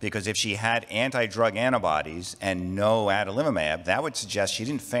 Because if she had anti-drug antibodies and no adalimumab, that would suggest she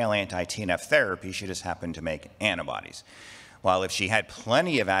didn't fail anti-TNF therapy, she just happened to make antibodies. While if she had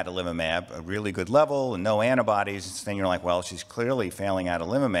plenty of adalimumab, a really good level, and no antibodies, then you're like, well, she's clearly failing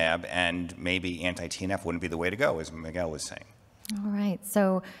adalimumab, and maybe anti-TNF wouldn't be the way to go, as Miguel was saying. All right,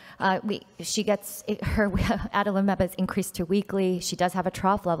 so she gets, her adalimumab is increased to weekly. She does have a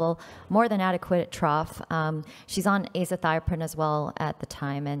trough level, more than adequate trough. She's on azathioprine as well at the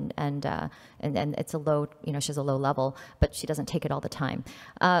time, and it's a low, she has a low level, but she doesn't take it all the time.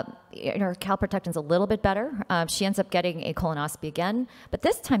 Her calprotectin's a little bit better. She ends up getting a colonoscopy again, but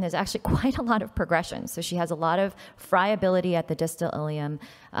this time there's actually quite a lot of progression. So she has a lot of friability at the distal ileum.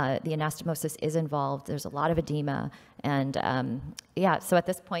 The anastomosis is involved. There's a lot of edema. And yeah, so at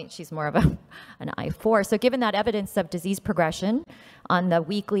this point, she's more of an I4. So given that evidence of disease progression on the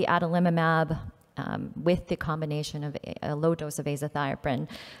weekly adalimumab with the combination of a low dose of azathioprine,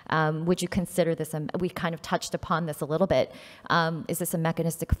 would you consider this, we kind of touched upon this a little bit, is this a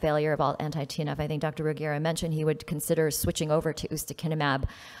mechanistic failure of all anti-TNF? I think Dr. Regueiro mentioned he would consider switching over to ustekinumab.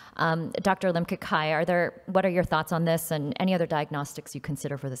 Dr. Limkoff, what are your thoughts on this, and any other diagnostics you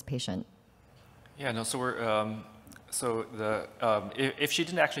consider for this patient? Yeah, no, so we're, if she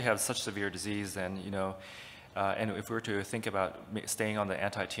didn't actually have such severe disease, then, and if we were to think about staying on the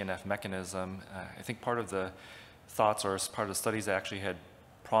anti-TNF mechanism, I think part of the thoughts or part of the studies that actually had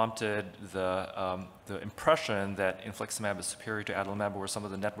prompted the impression that infliximab is superior to adalimumab were some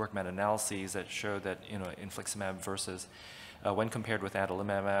of the network meta-analyses that showed that, infliximab versus when compared with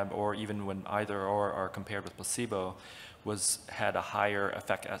adalimumab, or even when either or are compared with placebo, had a higher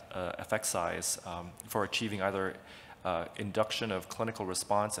effect size for achieving either induction of clinical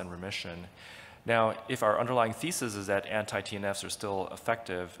response and remission. Now, if our underlying thesis is that anti-TNFs are still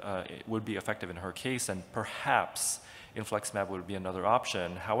effective, it would be effective in her case, and perhaps infliximab would be another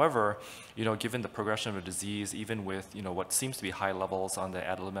option. However, given the progression of a disease, even with what seems to be high levels on the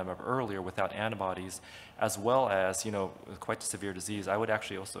adalimumab earlier without antibodies, as well as quite severe disease, I would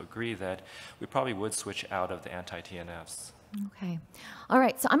actually also agree that we probably would switch out of the anti-TNFs. Okay. All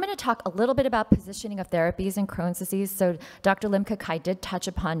right. So I'm going to talk a little bit about positioning of therapies in Crohn's disease. So Dr. Limkoff did touch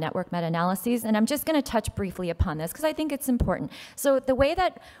upon network meta-analyses, and I'm just going to touch briefly upon this because I think it's important. So the way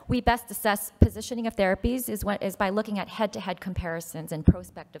that we best assess positioning of therapies is by looking at head-to-head comparisons and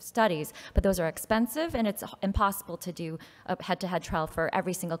prospective studies, but those are expensive, and it's impossible to do a head-to-head trial for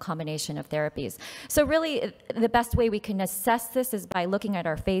every single combination of therapies. So really, the best way we can assess this is by looking at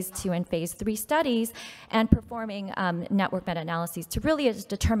our phase 2 and phase 3 studies and performing network meta-analyses to really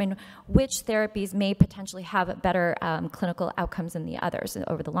determine which therapies may potentially have better clinical outcomes than the others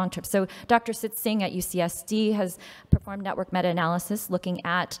over the long term. So Dr. Sid Singh at UCSD has performed network meta-analysis looking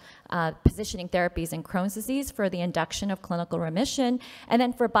at positioning therapies in Crohn's disease for the induction of clinical remission, and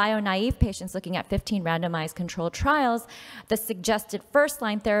then for bio-naive patients looking at 15 randomized controlled trials, the suggested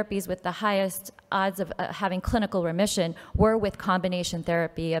first-line therapies with the highest odds of having clinical remission were with combination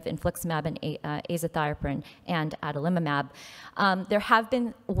therapy of infliximab and azathioprine and adalimumab. There have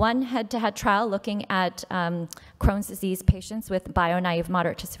been one head-to-head trial looking at Crohn's disease patients with bio-naive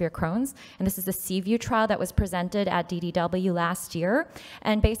moderate to severe Crohn's, and this is the CView trial that was presented at DDW last year.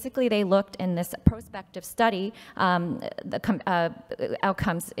 And basically, they looked in this prospective study the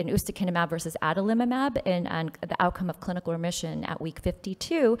outcomes in ustekinumab versus adalimumab and the outcome of clinical remission at week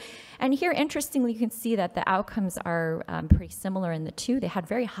 52. And here, interestingly, you can see that the outcomes are pretty similar in the two. They had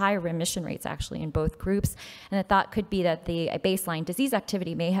very high remission rates, actually, in both groups. And the thought could be that the baseline disease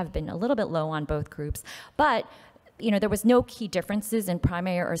activity may have been a little bit low on both groups. But there was no key differences in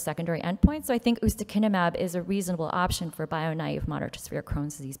primary or secondary endpoints. So I think ustekinumab is a reasonable option for bio-naive moderate to severe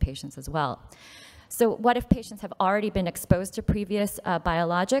Crohn's disease patients as well. So what if patients have already been exposed to previous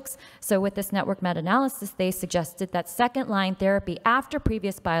biologics? So with this network meta-analysis, they suggested that second-line therapy after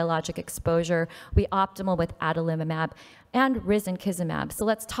previous biologic exposure would be optimal with adalimumab. and risankizumab. So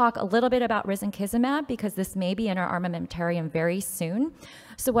let's talk a little bit about risankizumab because this may be in our armamentarium very soon.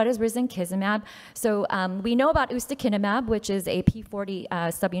 So what is risankizumab? So we know about ustekinumab, which is a P40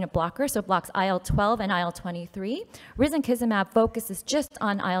 subunit blocker, so it blocks IL-12 and IL-23. Risankizumab focuses just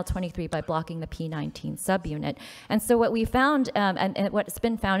on IL-23 by blocking the P19 subunit. And so what we found, and what's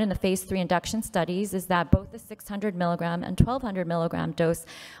been found in the phase 3 induction studies is that both the 600 milligram and 1200 milligram dose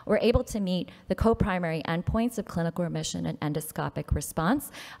were able to meet the co-primary endpoints of clinical remission and endoscopic response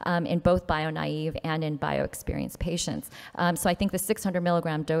in both bio-naive and in bio-experienced patients. So I think the 600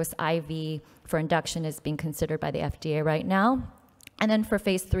 milligram dose IV for induction is being considered by the FDA right now. And then for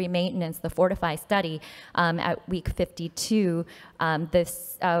phase 3 maintenance, the Fortify study at week 52,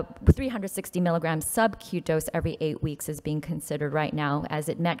 this 360 milligram sub-Q dose every 8 weeks is being considered right now as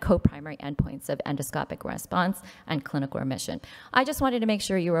it met co-primary endpoints of endoscopic response and clinical remission. I just wanted to make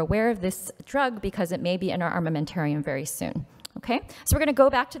sure you were aware of this drug because it may be in our armamentarium very soon. Okay, so we're going to go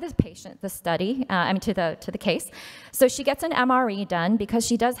back to this patient, the study, to the case. So she gets an MRE done because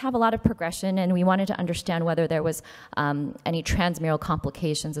she does have a lot of progression, and we wanted to understand whether there was any transmural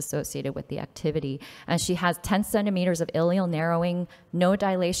complications associated with the activity. And she has 10 centimeters of ileal narrowing, no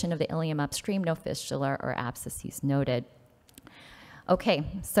dilation of the ileum upstream, no fistula or abscesses noted. Okay,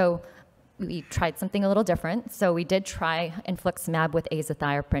 so we tried something a little different. So we did try infliximab with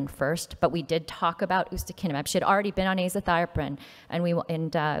azathioprine first, but we did talk about ustekinumab. She had already been on azathioprine, and we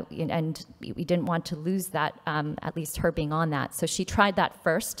didn't want to lose that, at least her being on that. So she tried that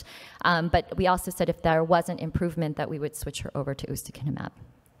first, but we also said if there wasn't improvement that we would switch her over to ustekinumab.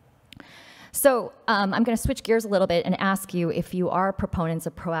 So I'm going to switch gears a little bit and ask you if you are proponents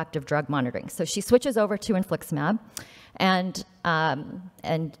of proactive drug monitoring. So she switches over to infliximab, and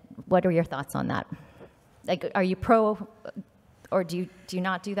what are your thoughts on that? Like, are you pro, or do you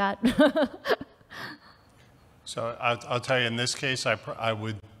not do that? So I'll tell you, in this case, I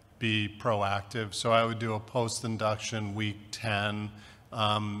would be proactive. So I would do a post-induction week 10.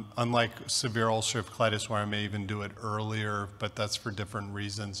 Unlike severe ulcerative colitis, where I may even do it earlier, but that's for different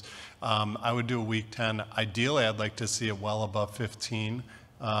reasons. I would do a week 10. Ideally, I'd like to see it well above 15.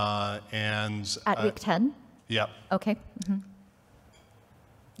 At week 10? Yep. Okay. Mm-hmm.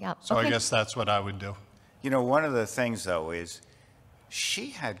 Yeah. So okay. I guess that's what I would do. You know, one of the things, though, is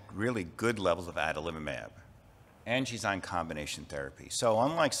she had really good levels of adalimumab, and she's on combination therapy. So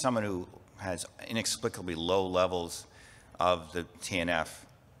unlike someone who has inexplicably low levels of the TNF,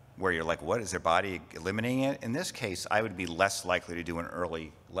 where you're like, what, is their body eliminating it? In this case, I would be less likely to do an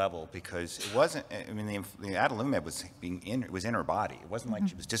early level because it wasn't, I mean, the adalimumab was in her body. It wasn't like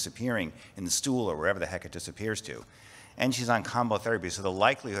she was disappearing in the stool or wherever the heck it disappears to. And she's on combo therapy, so the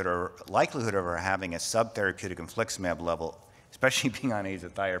likelihood of her having a subtherapeutic infliximab level, especially being on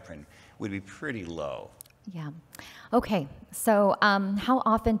azathioprine, would be pretty low. Yeah. Okay. So how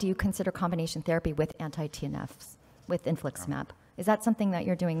often do you consider combination therapy with anti-TNFs, with infliximab? Is that something that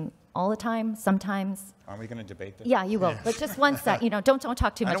you're doing all the time, sometimes? Are we going to debate this? Yeah, you will. But just one sec. Don't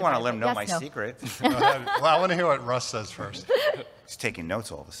talk too much. I don't want to let him know yes, my no. secret. Well, I want to hear what Russ says first. He's taking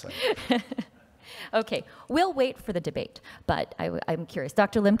notes all of a sudden. Okay, we'll wait for the debate, but I'm curious.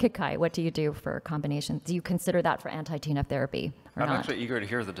 Dr. Limkikai, what do you do for combinations? Do you consider that for anti-TNF therapy or I'm not? actually eager to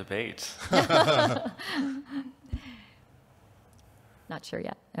hear the debate. Not sure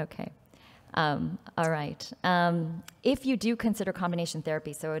yet. Okay. All right. If you do consider combination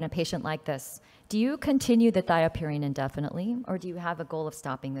therapy, so in a patient like this, do you continue the thiopurine indefinitely, or do you have a goal of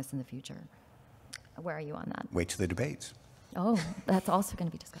stopping this in the future? Where are you on that? Wait till the debates. Oh, that's also going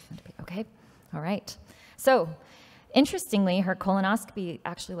to be discussed in the debate. Okay. All right. So, interestingly, her colonoscopy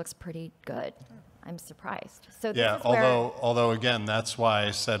actually looks pretty good. I'm surprised. So this is although again, that's why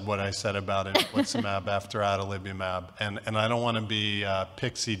I said what I said about infliximab after adalimumab, and I don't want to be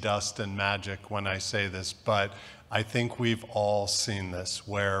pixie dust and magic when I say this, but I think we've all seen this,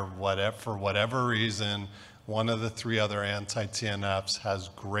 where for whatever reason, one of the 3 other anti-TNFs has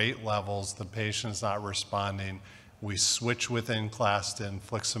great levels, the patient's not responding. We switch within class to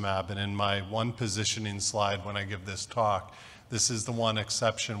infliximab, and in my one positioning slide when I give this talk, this is the one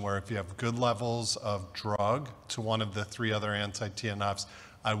exception where if you have good levels of drug to one of the 3 other anti-TNFs,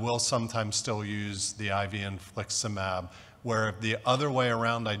 I will sometimes still use the IV infliximab, where the other way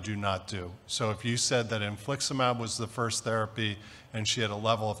around I do not do. So if you said that infliximab was the first therapy and she had a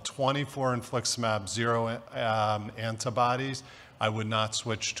level of 24 infliximab, 0 antibodies, I would not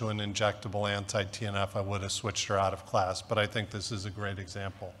switch to an injectable anti-TNF. I would have switched her out of class, but I think this is a great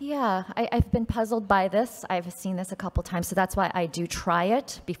example. Yeah, I've been puzzled by this. I've seen this a couple times, so that's why I do try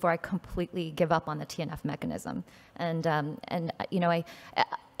it before I completely give up on the TNF mechanism. And you know,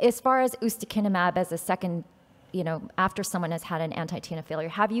 as far as ustekinumab as a second after someone has had an anti-TNF failure,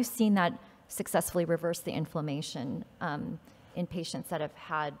 have you seen that successfully reverse the inflammation in patients that have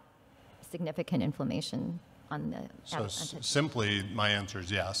had significant inflammation on the So simply, my answer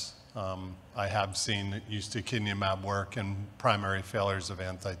is yes. I have seen ustekinumab work in primary failures of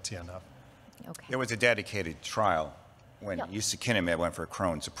anti-TNF. Okay. There was a dedicated trial when ustekinumab went for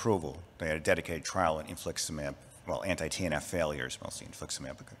Crohn's approval. They had a dedicated trial in infliximab, well, anti-TNF failures, mostly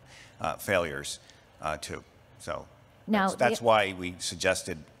infliximab failures too. So now, that's why we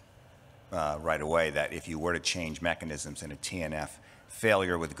suggested right away that if you were to change mechanisms in a TNF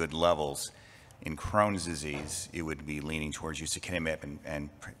failure with good levels in Crohn's disease, it would be leaning towards ustekinumab and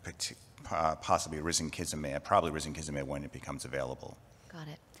possibly risankizumab, probably risankizumab when it becomes available. Got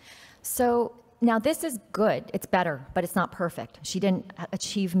it. So now this is good. It's better, but it's not perfect. She didn't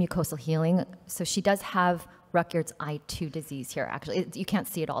achieve mucosal healing, so she does have Regueiro's I2 disease here, actually. You can't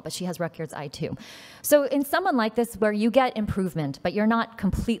see it all, but she has Regueiro's I2. So in someone like this where you get improvement, but you're not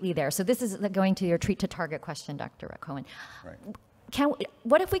completely there, so this is going to your treat to target question, Dr. Cohen. Right.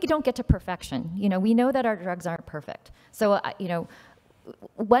 What if we don't get to perfection? We know that our drugs aren't perfect. So,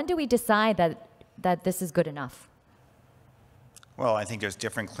 when do we decide that this is good enough? Well, I think there's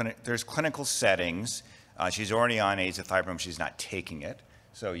there's clinical settings. She's already on azathioprine, she's not taking it.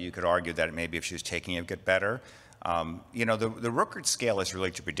 So you could argue that maybe if she was taking it, it would get better. The Rukert scale is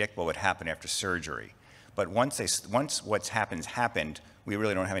really to predict what would happen after surgery. But once what's happened, we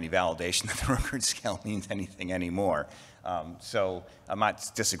really don't have any validation that the Rukert scale means anything anymore. So I'm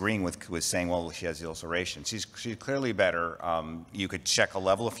not disagreeing with saying, well, she has the ulceration. She's clearly better. You could check a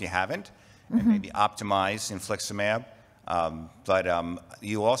level if you haven't, and maybe optimize infliximab. But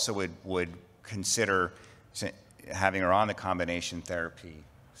you also would consider having her on the combination therapy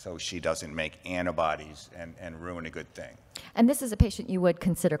so she doesn't make antibodies and ruin a good thing. And this is a patient you would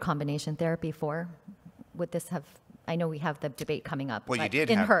consider combination therapy for? Would this have, I know we have the debate coming up. Well, you did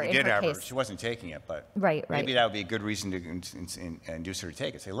in have her her. case. She wasn't taking it, but right. maybe that would be a good reason to induce her to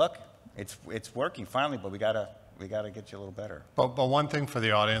take it. Say, look, it's working finally, but we gotta get you a little better. But one thing for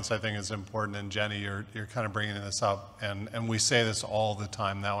the audience I think is important, and Jenny, you're kind of bringing this up, and we say this all the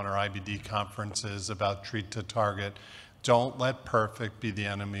time now in our IBD conferences about treat to target. Don't let perfect be the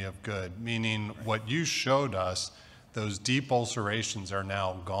enemy of good, meaning what you showed us, those deep ulcerations are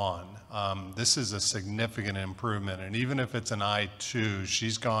now gone. This is a significant improvement, and even if it's an I2,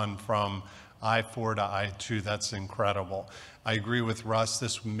 she's gone from I4 to I2, that's incredible. I agree with Russ,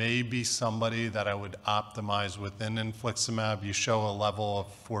 this may be somebody that I would optimize within infliximab. You show a level of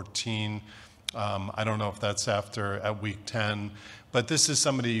 14. I don't know if that's at week 10, but this is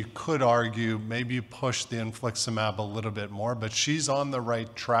somebody you could argue maybe you push the infliximab a little bit more, but she's on the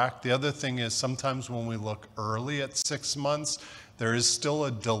right track. The other thing is sometimes when we look early at 6 months, there is still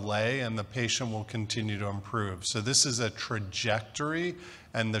a delay and the patient will continue to improve. So this is a trajectory,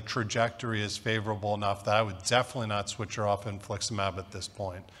 and the trajectory is favorable enough that I would definitely not switch her off infliximab at this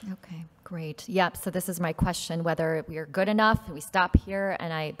point. Okay, great. Yep, so this is my question, whether we are good enough, we stop here,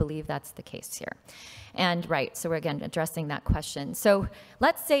 and I believe that's the case here. And right, so we're again addressing that question. So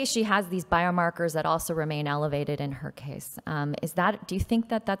let's say she has these biomarkers that also remain elevated in her case. Do you think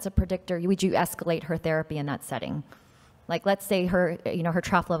that that's a predictor? Would you escalate her therapy in that setting? Like, let's say her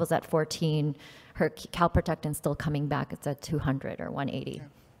trough level's at 14, her calprotectin's still coming back, it's at 200 or 180. Yeah.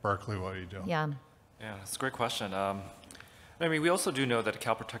 Berkeley, what do you do? Yeah. Yeah, that's a great question. I mean, we also do know that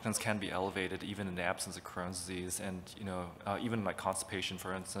calprotectins can be elevated even in the absence of Crohn's disease, and even like constipation,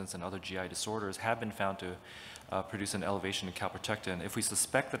 for instance, and other GI disorders have been found to produce an elevation in calprotectin. If we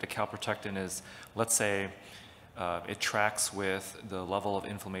suspect that the calprotectin is, let's say, it tracks with the level of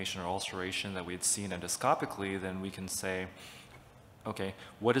inflammation or ulceration that we had seen endoscopically, then we can say, okay,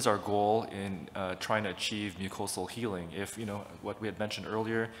 what is our goal in trying to achieve mucosal healing? If, what we had mentioned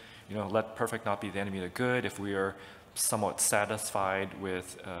earlier, let perfect not be the enemy of the good. If we are somewhat satisfied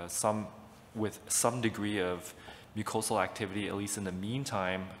with some degree of mucosal activity, at least in the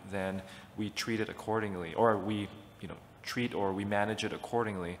meantime, then we treat it accordingly, or we treat or we manage it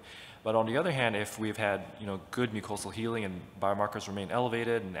accordingly. But on the other hand, if we've had good mucosal healing and biomarkers remain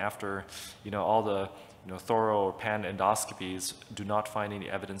elevated, and after all the thorough or pan endoscopies do not find any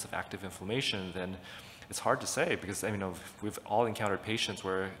evidence of active inflammation, then it's hard to say, because we've all encountered patients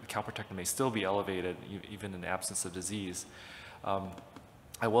where calprotectin may still be elevated even in the absence of disease.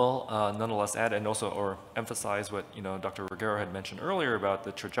 I will nonetheless add and or emphasize what Dr. Regueiro had mentioned earlier about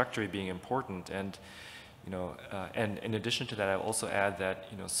the trajectory being important, and and in addition to that, I will also add that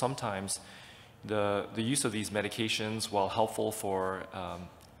sometimes the use of these medications, while helpful for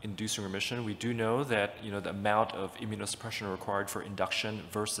inducing remission, we do know that the amount of immunosuppression required for induction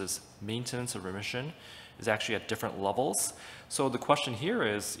versus maintenance of remission is actually at different levels. So the question here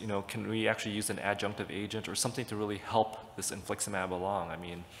is, you know, can we actually use an adjunctive agent or something to really help this infliximab along? I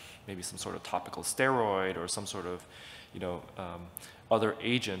mean, maybe some sort of topical steroid or some sort of, you know, other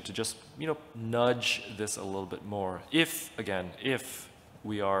agent to just, you know, nudge this a little bit more. If, again, if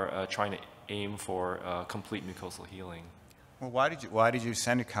we are trying to aim for complete mucosal healing. Well, why did you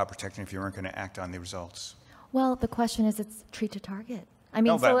send a calprotectin if you weren't going to act on the results? Well, the question is, it's treat to target. I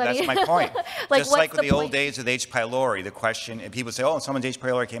mean, No, but that's my point. Like, Just what's like with the the old point? days of H. pylori, the question, and people say, oh, someone's H.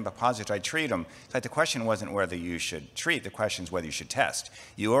 pylori came back positive, I treat them. It's like the question wasn't whether you should treat, the question is whether you should test.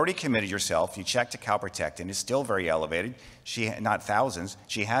 You already committed yourself, you checked a calprotectin, it's still very elevated, not thousands,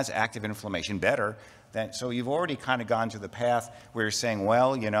 she has active inflammation, better. So you've already kind of gone to the path where you're saying,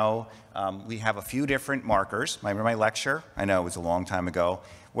 well, you know, we have a few different markers. Remember my lecture? I know it was a long time ago,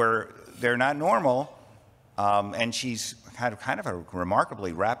 where they're not normal, and she's had kind of a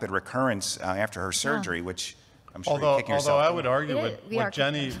remarkably rapid recurrence after her surgery, which I'm sure you're kicking yourself. Although I would argue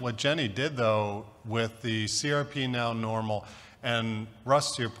what Jenny did, though, with the CRP now normal, and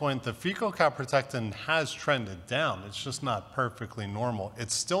Russ, to your point, the fecal calprotectin has trended down. It's just not perfectly normal.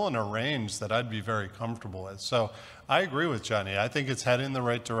 It's still in a range that I'd be very comfortable with. So I agree with Jenny. I think it's heading in the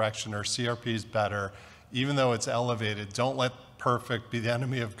right direction. Her CRP is better. Even though it's elevated, don't let perfect be the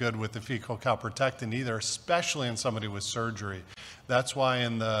enemy of good with the fecal calprotectin either, especially in somebody with surgery. That's why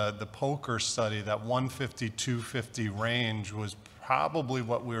in the POKER study, that 150-250 range was probably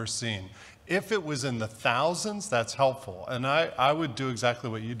what we were seeing. If it was in the thousands, that's helpful. And I would do exactly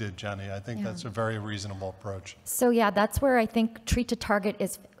what you did, Jenny. I think that's a very reasonable approach. So yeah, that's where I think treat to target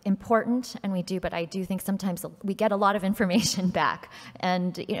is important, and we do, but I do think sometimes we get a lot of information back,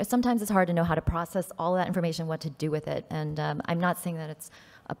 and you know, sometimes it's hard to know how to process all that information, what to do with it, and I'm not saying that it's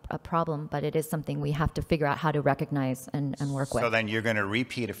a problem, but it is something we have to figure out how to recognize and work with. So then you're going to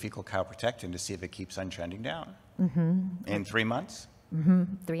repeat a fecal calprotectin to see if it keeps on trending down in 3 months?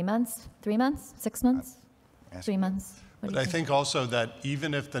 3 months, 3 months, 6 months, 3 months. But I think also that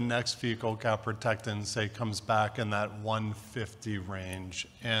even if the next fecal calprotectin, say, comes back in that 150 range,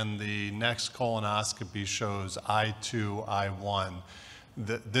 and the next colonoscopy shows I2, I1,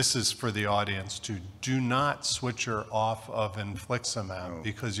 this is for the audience to do not switch her off of infliximab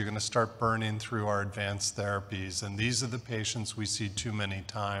because you're going to start burning through our advanced therapies. And these are the patients we see too many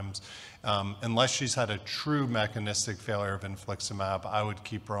times. Unless she's had a true mechanistic failure of infliximab, I would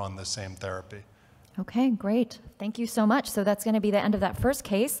keep her on the same therapy. Okay, great. Thank you so much. So that's going to be the end of that first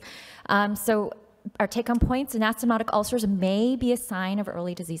case. So our take-home points, anastomotic ulcers may be a sign of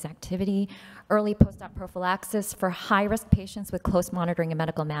early disease activity. Early post-op prophylaxis for high-risk patients with close monitoring and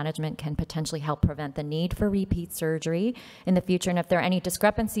medical management can potentially help prevent the need for repeat surgery in the future. And if there are any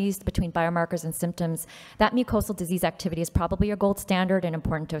discrepancies between biomarkers and symptoms, that mucosal disease activity is probably a gold standard and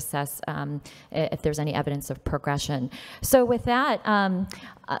important to assess if there's any evidence of progression. So with that,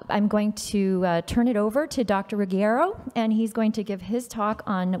 I'm going to turn it over to Dr. Regueiro, and he's going to give his talk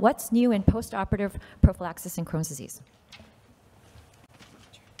on what's new in post-operative prophylaxis in Crohn's disease.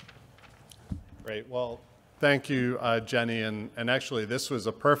 Great. Well, thank you, Jenny. And actually, this was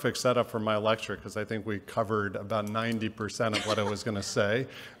a perfect setup for my lecture because I think we covered about 90% of what I was going to say.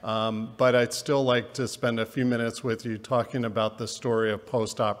 But I'd still like to spend a few minutes with you talking about the story of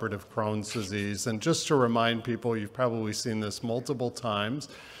postoperative Crohn's disease. And just to remind people, you've probably seen this multiple times,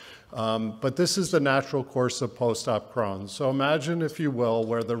 but this is the natural course of post-op Crohn's. So imagine, if you will,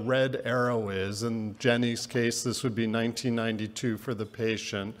 where the red arrow is. In Jenny's case, this would be 1992 for the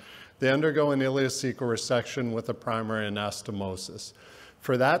patient. They undergo an ileocecal resection with a primary anastomosis.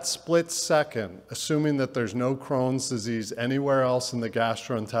 For that split second, assuming that there's no Crohn's disease anywhere else in the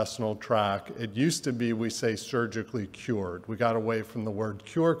gastrointestinal tract, it used to be, we say, surgically cured. We got away from the word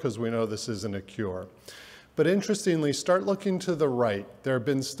cure because we know this isn't a cure. But interestingly, start looking to the right. There have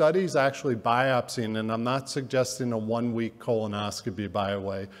been studies actually biopsying, and I'm not suggesting a one-week colonoscopy, by the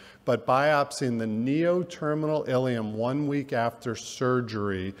way, but biopsying the neoterminal ileum 1 week after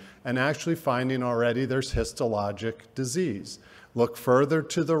surgery and actually finding already there's histologic disease. Look further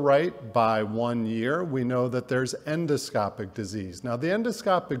to the right, by 1 year, we know that there's endoscopic disease. Now, the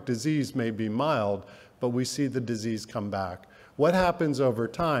endoscopic disease may be mild, but we see the disease come back. What happens over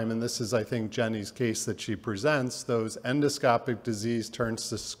time, and this is, I think, Jenny's case that she presents, those endoscopic disease turns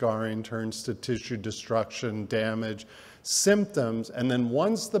to scarring, turns to tissue destruction, damage, symptoms, and then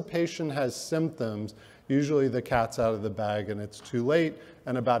once the patient has symptoms, usually the cat's out of the bag and it's too late,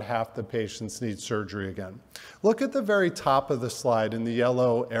 and about half the patients need surgery again. Look at the very top of the slide in the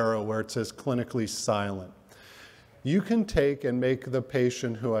yellow arrow where it says clinically silent. you can take and make the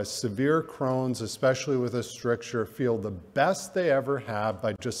patient who has severe Crohn's, especially with a stricture, feel the best they ever have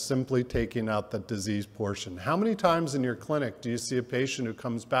by just simply taking out the disease portion. How many times in your clinic do you see a patient who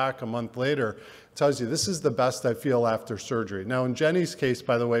comes back a month later, tells you, this is the best I feel after surgery? Now, in Jenny's case,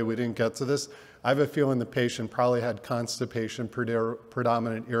 by the way, we didn't get to this. I have a feeling the patient probably had constipation,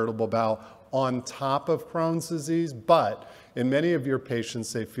 predominant irritable bowel on top of Crohn's disease, but in many of your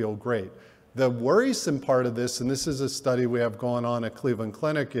patients, they feel great. The worrisome part of this, and this is a study we have going on at Cleveland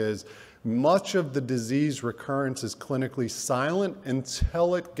Clinic, is much of the disease recurrence is clinically silent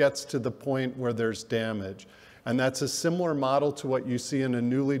until it gets to the point where there's damage. And that's a similar model to what you see in a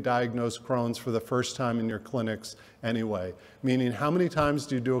newly diagnosed Crohn's for the first time in your clinics anyway. Meaning, how many times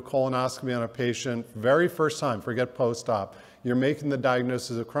do you do a colonoscopy on a patient, very first time, forget post-op, you're making the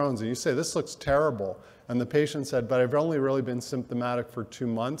diagnosis of Crohn's and you say, this looks terrible. And the patient said, but I've only really been symptomatic for 2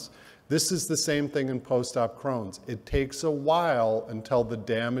 months. This is the same thing in post-op Crohn's. It takes a while until the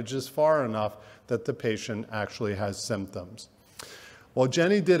damage is far enough that the patient actually has symptoms. Well,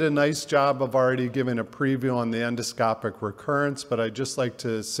 Jenny did a nice job of already giving a preview on the endoscopic recurrence, but I'd just like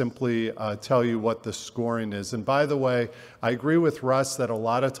to simply tell you what the scoring is. And by the way, I agree with Russ that a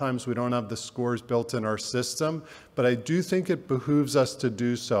lot of times we don't have the scores built in our system, but I do think it behooves us to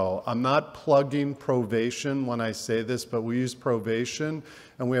do so. I'm not plugging Provation when I say this, but we use Provation,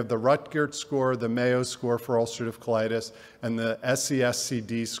 and we have the Rutgert score, the Mayo score for ulcerative colitis, and the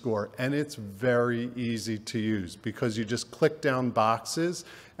SESCD score. And it's very easy to use because you just click down boxes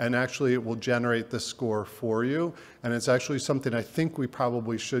and actually it will generate the score for you. And it's actually something I think we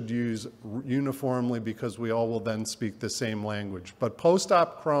probably should use uniformly because we all will then speak the same language. But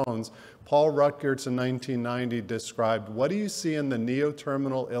post-op Crohn's, Paul Rutgerts in 1990 described, what do you see in the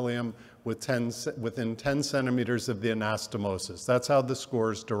neoterminal ileum within 10 centimeters of the anastomosis? That's how the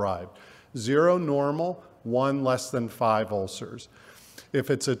score is derived. 0 normal, 1 less than 5 ulcers. If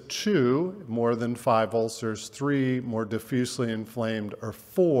it's a 2, more than 5 ulcers, 3, more diffusely inflamed, or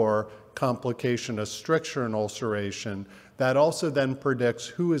 4, complication of stricture and ulceration, that also then predicts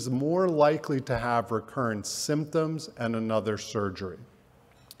who is more likely to have recurrent symptoms and another surgery.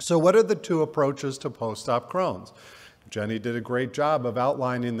 So what are the 2 approaches to post-op Crohn's? Jenny did a great job of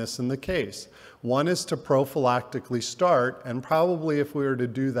outlining this in the case. One is to prophylactically start, and probably if we were to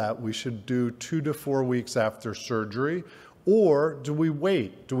do that, we should do 2 to 4 weeks after surgery. Or do we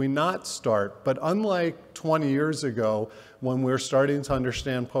wait? Do we not start? But unlike 20 years ago, when we were starting to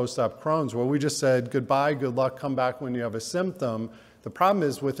understand post-op Crohn's, where we just said, goodbye, good luck, come back when you have a symptom, the problem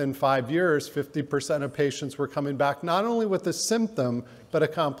is within 5 years, 50% of patients were coming back not only with a symptom, but a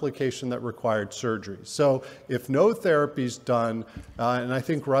complication that required surgery. So if no therapy is done, and I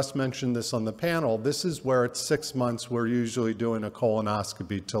think Russ mentioned this on the panel, this is where at 6 months we're usually doing a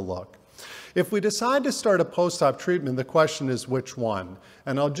colonoscopy to look. If we decide to start a post-op treatment, the question is which one?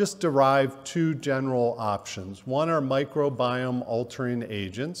 And I'll just derive 2 general options. One are microbiome altering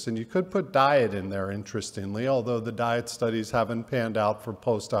agents, and you could put diet in there, interestingly, although the diet studies haven't panned out for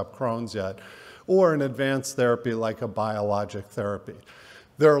post-op Crohn's yet, or an advanced therapy like a biologic therapy.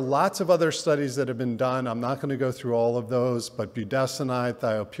 There are lots of other studies that have been done. I'm not going to go through all of those, but budesonide,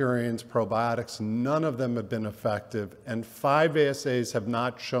 thiopurines, probiotics, none of them have been effective, and 5 ASAs have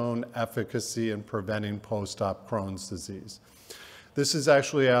not shown efficacy in preventing post-op Crohn's disease. This is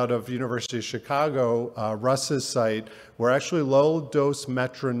actually out of University of Chicago, Russ's site, where actually low-dose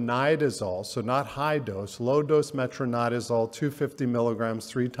metronidazole, so not high dose, low-dose metronidazole, 250 milligrams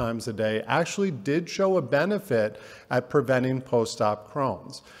 3 times a day, actually did show a benefit at preventing post-op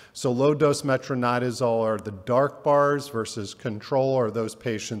Crohn's. So low-dose metronidazole are the dark bars versus control are those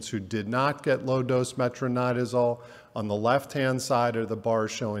patients who did not get low-dose metronidazole. On the left-hand side are the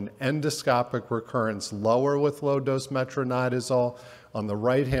bars showing endoscopic recurrence lower with low-dose metronidazole. On the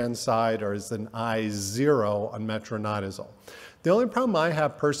right-hand side is an I0 on metronidazole. The only problem I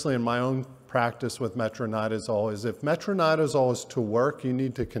have personally in my own practice with metronidazole is if metronidazole is to work, you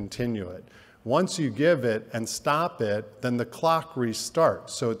need to continue it. Once you give it and stop it, then the clock restarts.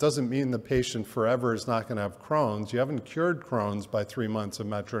 So it doesn't mean the patient forever is not going to have Crohn's. You haven't cured Crohn's by 3 months of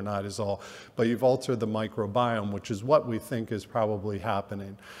metronidazole, but you've altered the microbiome, which is what we think is probably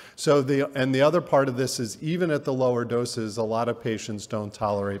happening. So the other part of this is even at the lower doses, a lot of patients don't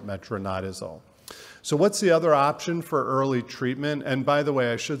tolerate metronidazole. So what's the other option for early treatment? And by the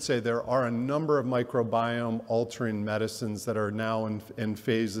way, I should say there are a number of microbiome altering medicines that are now in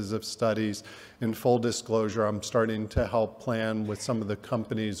phases of studies. In full disclosure, I'm starting to help plan with some of the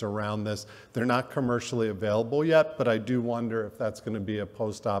companies around this. They're not commercially available yet, but I do wonder if that's going to be a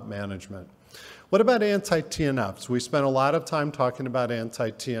post-op management. What about anti-TNFs? We spent a lot of time talking about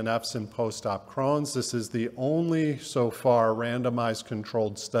anti-TNFs in post-op Crohn's. This is the only, so far, randomized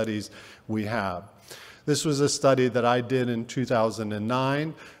controlled studies we have. This was a study that I did in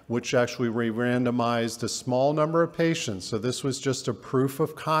 2009, which actually we randomized a small number of patients. So this was just a proof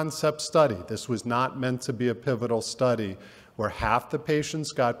of concept study. This was not meant to be a pivotal study, where half the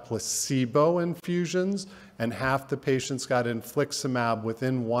patients got placebo infusions and half the patients got infliximab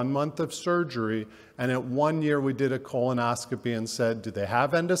within 1 month of surgery. And at 1 year, we did a colonoscopy and said, do they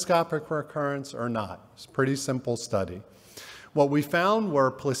have endoscopic recurrence or not? It's a pretty simple study. What we found were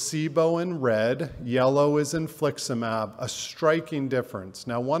placebo in red, yellow is infliximab, a striking difference.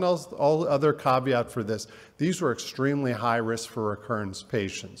 Now, one other caveat for this, these were extremely high risk for recurrence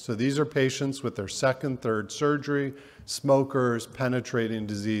patients. So these are patients with their second, third surgery, smokers, penetrating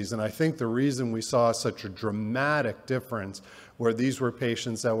disease. And I think the reason we saw such a dramatic difference where these were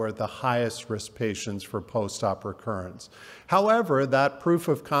patients that were the highest risk patients for post-op recurrence. However, that proof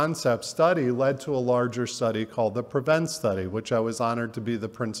of concept study led to a larger study called the PREVENT study, which I was honored to be the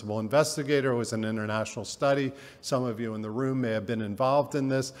principal investigator. It was an international study. Some of you in the room may have been involved in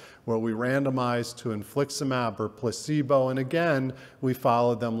this, where we randomized to infliximab or placebo, and again, we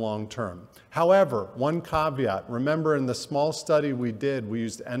followed them long term. However, one caveat, remember in the small study we did, we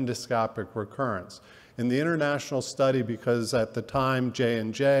used endoscopic recurrence. In the international study, because at the time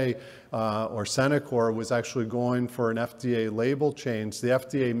J&J or Centocor was actually going for an FDA label change, the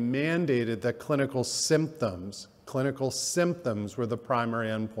FDA mandated that clinical symptoms were the primary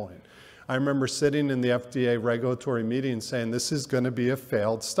endpoint. I remember sitting in the FDA regulatory meeting saying, this is going to be a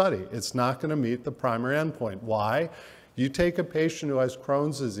failed study. It's not going to meet the primary endpoint. Why? You take a patient who has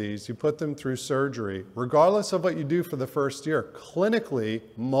Crohn's disease, you put them through surgery, regardless of what you do for the first year, clinically,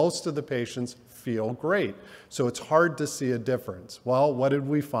 most of the patients feel great. So it's hard to see a difference. Well, what did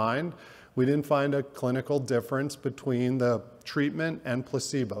we find? We didn't find a clinical difference between the treatment and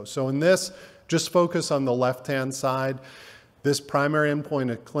placebo. So in this, just focus on the left-hand side. This primary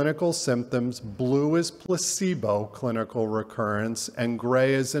endpoint of clinical symptoms, blue is placebo clinical recurrence, and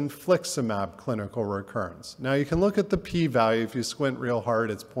gray is infliximab clinical recurrence. Now you can look at the p-value. If you squint real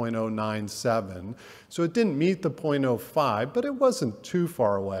hard, it's 0.097. So it didn't meet the 0.05, but it wasn't too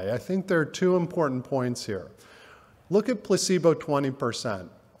far away. I think there are two important points here. Look at placebo 20%.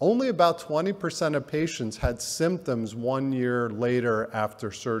 Only about 20% of patients had symptoms 1 year later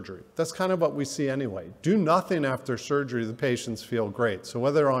after surgery. That's kind of what we see anyway. Do nothing after surgery, the patients feel great. So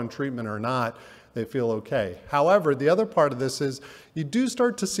whether they're on treatment or not, they feel okay. However, the other part of this is you do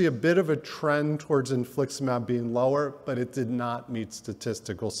start to see a bit of a trend towards infliximab being lower, but it did not meet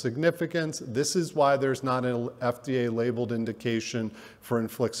statistical significance. This is why there's not an FDA labeled indication for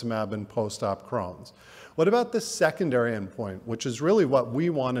infliximab in post-op Crohn's. What about the secondary endpoint, which is really what we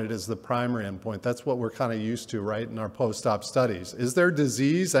wanted as the primary endpoint? That's what we're kind of used to, right, in our post-op studies. Is there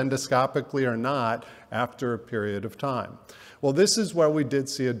disease endoscopically or not after a period of time? Well, this is where we did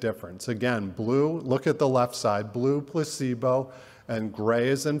see a difference. Again, blue, look at the left side, blue placebo, and gray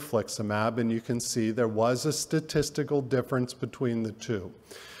is infliximab, and you can see there was a statistical difference between the two.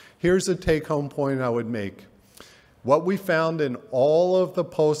 Here's a take-home point I would make. What we found in all of the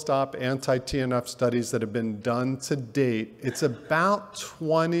post-op anti-TNF studies that have been done to date, it's about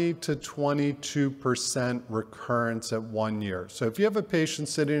 20 to 22% recurrence at 1 year. So if you have a patient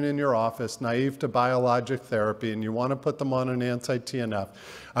sitting in your office, naive to biologic therapy, and you want to put them on an anti-TNF,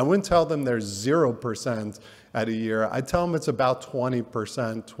 I wouldn't tell them there's 0% at a year. I tell them it's about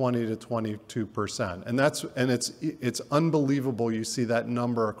 20%, 20 to 22%. And it's unbelievable you see that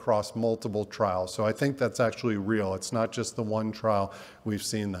number across multiple trials. So I think that's actually real. It's not just the one trial we've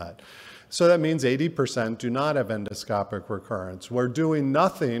seen that. So that means 80% do not have endoscopic recurrence. We're doing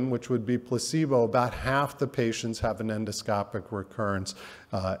nothing, which would be placebo. About half the patients have an endoscopic recurrence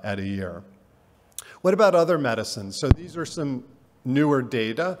at a year. What about other medicines? So these are some newer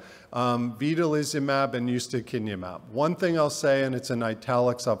data, vedolizumab and ustekinumab. One thing I'll say, and it's in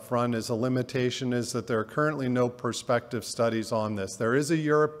italics up front, is a limitation is that there are currently no prospective studies on this. There is a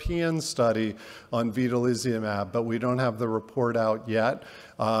European study on vedolizumab, but we don't have the report out yet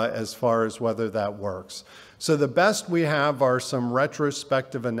as far as whether that works. So the best we have are some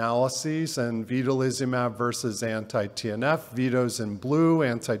retrospective analyses and vedolizumab versus anti-TNF. Vedo's in blue,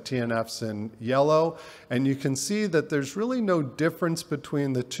 anti-TNF's in yellow. And you can see that there's really no difference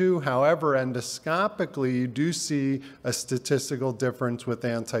between the two. However, endoscopically, you do see a statistical difference with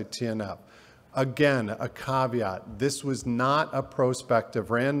anti-TNF. Again, a caveat, this was not a prospective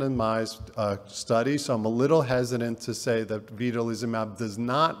randomized study, so I'm a little hesitant to say that vedolizumab does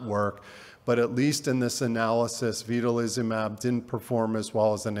not work. but at least in this analysis, vedolizumab didn't perform as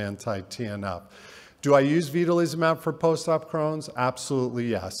well as an anti-TNF. Do I use vedolizumab for post-op Crohn's? Absolutely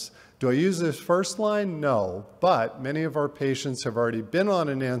yes. Do I use this first line? No, but many of our patients have already been on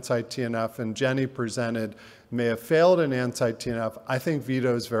an anti-TNF, and Jenny presented may have failed an anti-TNF. I think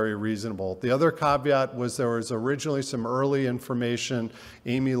veto is very reasonable. The other caveat was there was originally some early information,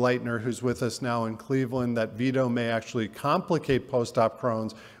 Amy Leitner, who's with us now in Cleveland, that veto may actually complicate post-op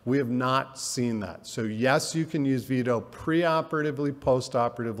Crohn's. We have not seen that. So yes, you can use veto preoperatively,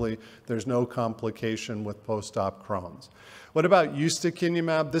 postoperatively. There's no complication with post-op Crohn's. What about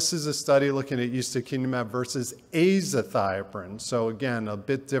ustekinumab? This is a study looking at ustekinumab versus azathioprine. So again, a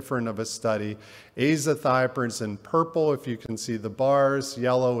bit different of a study. Azathioprine's in purple, if you can see the bars.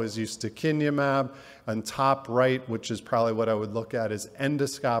 Yellow is ustekinumab. On top right, which is probably what I would look at, is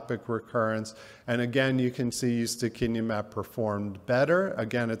endoscopic recurrence. And again, you can see ustekinumab performed better.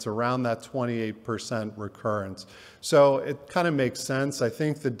 Again, it's around that 28% recurrence. So it kind of makes sense. I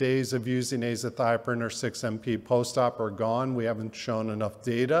think the days of using azathioprine or 6-MP post-op are gone. We haven't shown enough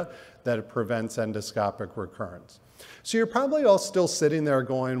data that it prevents endoscopic recurrence. So you're probably all still sitting there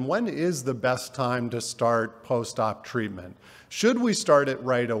going, when is the best time to start post-op treatment? Should we start it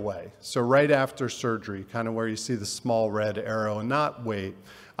right away? So right after surgery, kind of where you see the small red arrow, and not wait.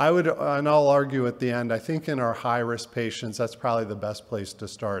 And I'll argue at the end, I think in our high-risk patients, that's probably the best place to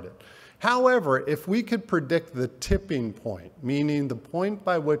start it. However, if we could predict the tipping point, meaning the point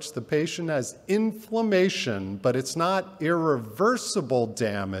by which the patient has inflammation, but it's not irreversible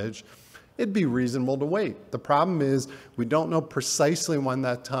damage, it'd be reasonable to wait. The problem is we don't know precisely when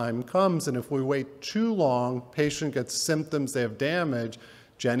that time comes, and if we wait too long, patient gets symptoms, they have damage.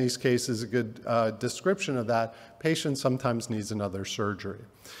 Jenny's case is a good description of that. Patient sometimes needs another surgery.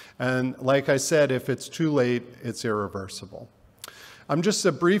 And like I said, if it's too late, it's irreversible. Just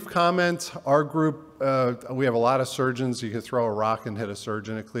a brief comment. Our group, we have a lot of surgeons. You could throw a rock and hit a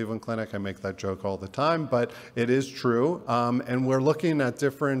surgeon at Cleveland Clinic. I make that joke all the time, but it is true. And we're looking at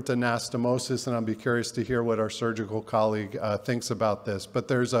different anastomosis, and I'll be curious to hear what our surgical colleague thinks about this. But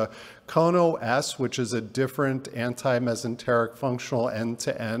there's a Cohen-S, which is a different anti-mesenteric functional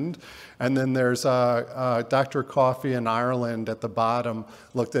end-to-end. And then there's Dr. Coffey in Ireland at the bottom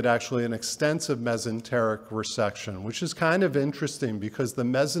looked at actually an extensive mesenteric resection, which is kind of interesting because the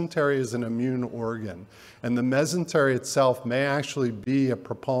mesentery is an immune organ. And the mesentery itself may actually be a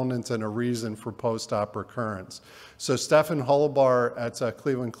proponent and a reason for post-op recurrence. So Stefan Holobar at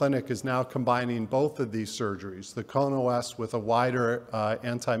Cleveland Clinic is now combining both of these surgeries, the Cohen-S with a wider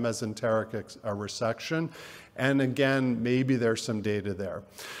anti-mesenteric resection. And again, maybe there's some data there.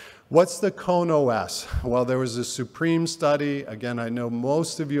 What's the Cohen-S? Well, there was a Supreme study. Again, I know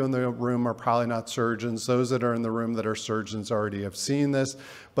most of you in the room are probably not surgeons. Those that are in the room that are surgeons already have seen this.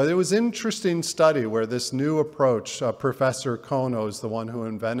 But it was an interesting study where this new approach, Professor Cohen is the one who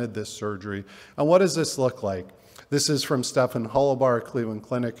invented this surgery. And what does this look like? This is from Stefan Holobar at Cleveland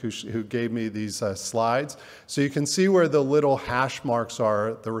Clinic, who gave me these slides. So you can see where the little hash marks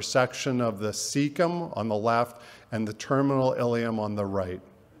are, the resection of the cecum on the left and the terminal ileum on the right.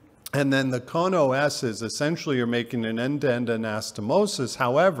 And then the Cohen-S is essentially you're making an end-to-end anastomosis.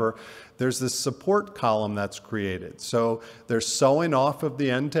 However, there's this support column that's created. So there's sewing off of the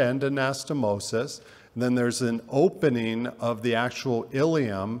end-to-end anastomosis. Then there's an opening of the actual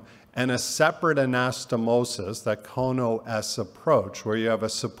ileum and a separate anastomosis, that Cohen-S approach, where you have a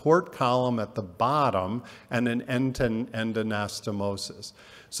support column at the bottom and an end-to-end anastomosis.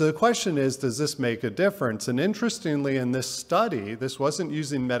 So the question is, does this make a difference? And interestingly, in this study, this wasn't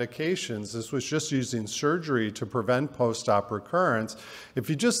using medications. This was just using surgery to prevent post-op recurrence. If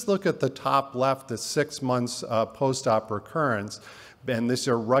you just look at the top left, the 6 months post-op recurrence, and these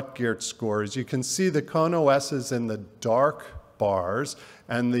are Rutgert scores, you can see the Cohen-S is in the dark bars,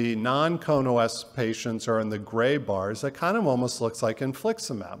 and the non-Cohen-S patients are in the gray bars. That kind of almost looks like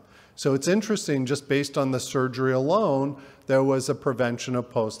infliximab. So it's interesting, just based on the surgery alone, there was a prevention of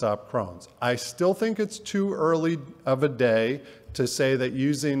post-op Crohn's. I still think it's too early of a day to say that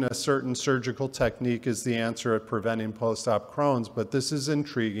using a certain surgical technique is the answer at preventing post-op Crohn's, but this is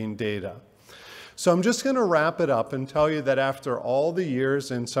intriguing data. So I'm just going to wrap it up and tell you that after all the years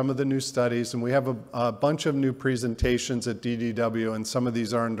and some of the new studies, and we have a bunch of new presentations at DDW, and some of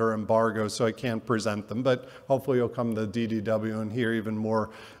these are under embargo, so I can't present them, but hopefully you'll come to DDW and hear even more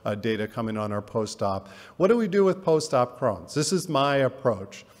data coming on our post-op. What do we do with post-op Crohn's? This is my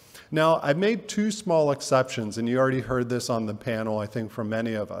approach. Now, I've made 2 small exceptions, and you already heard this on the panel, I think, from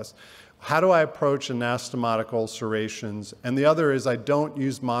many of us. How do I approach anastomotic ulcerations? And the other is I don't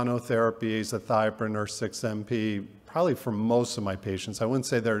use monotherapy, azathioprine or 6-MP probably for most of my patients. I wouldn't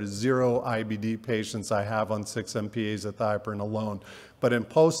say there are 0 IBD patients I have on 6-MP azathioprine alone, but in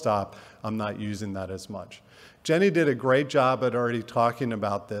post-op, I'm not using that as much. Jenny did a great job at already talking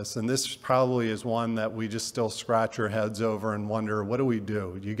about this, and this probably is one that we just still scratch our heads over and wonder, what do we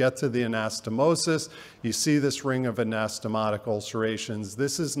do? You get to the anastomosis, you see this ring of anastomotic ulcerations.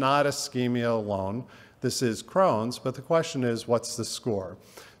 This is not ischemia alone. This is Crohn's, but the question is, what's the score?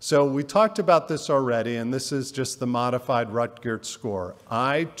 So we talked about this already, and this is just the modified Rutgert score.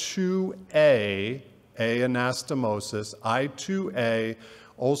 I2A, A anastomosis, I2A,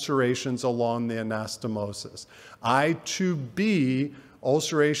 ulcerations along the anastomosis. I2B,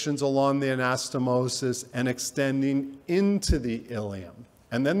 ulcerations along the anastomosis and extending into the ileum.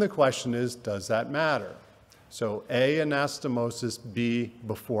 And then the question is, does that matter? So A, anastomosis, B,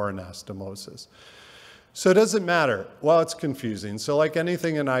 before anastomosis. So does it matter? Well, it's confusing. So like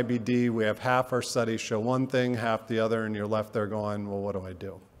anything in IBD, we have half our studies show one thing, half the other, and you're left there going, well, what do I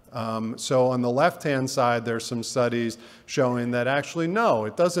do? So on the left-hand side, there's some studies showing that actually, no,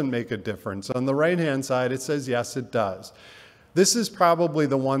 it doesn't make a difference. On the right-hand side, it says, yes, it does. This is probably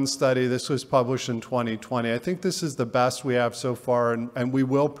the one study, this was published in 2020. I think this is the best we have so far, and we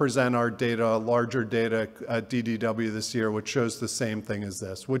will present our data, larger data at DDW this year, which shows the same thing as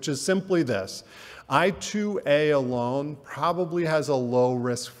this, which is simply this. I2A alone probably has a low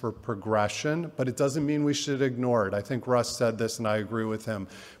risk for progression, but it doesn't mean we should ignore it. I think Russ said this, and I agree with him.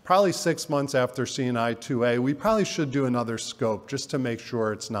 Probably 6 months after seeing I2A, we probably should do another scope just to make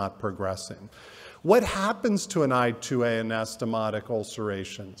sure it's not progressing. What happens to an I2A anastomotic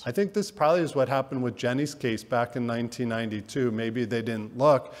ulcerations? I think this probably is what happened with Jenny's case back in 1992. Maybe they didn't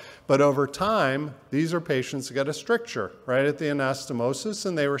look, but over time, these are patients who get a stricture right at the anastomosis,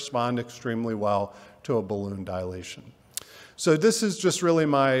 and they respond extremely well to a balloon dilation. So this is just really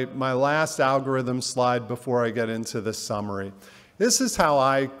my last algorithm slide before I get into the summary. This is how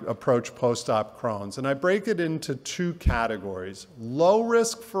I approach post-op Crohn's, and I break it into 2 categories: low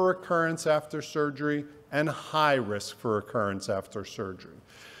risk for recurrence after surgery and high risk for recurrence after surgery.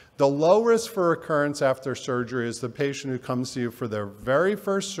 The low risk for recurrence after surgery is the patient who comes to you for their very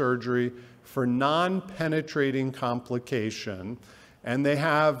first surgery for non-penetrating complication, and they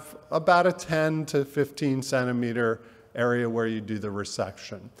have about a 10 to 15 centimeter area where you do the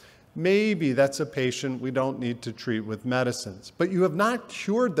resection. Maybe that's a patient we don't need to treat with medicines, but you have not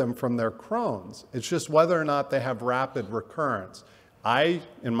cured them from their Crohn's. It's just whether or not they have rapid recurrence. I,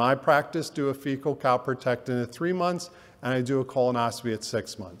 in my practice, do a fecal calprotectin at 3 months, and I do a colonoscopy at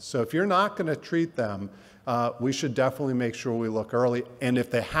 6 months. So if you're not going to treat them, we should definitely make sure we look early. And if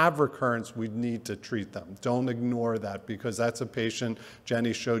they have recurrence, we need to treat them. Don't ignore that, because that's a patient,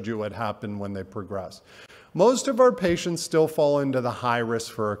 Jenny showed you what happened when they progress. Most of our patients still fall into the high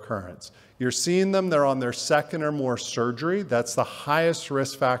risk for recurrence. You're seeing them, they're on their second or more surgery. That's the highest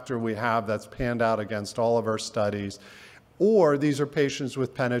risk factor we have that's panned out against all of our studies. Or these are patients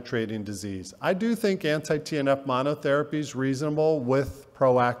with penetrating disease. I do think anti-TNF monotherapy is reasonable with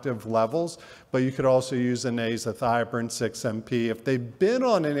proactive levels, but you could also use an azathioprine 6-MP. If they've been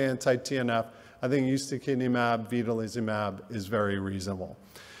on an anti-TNF, I think ustekinumab, vedolizumab is very reasonable.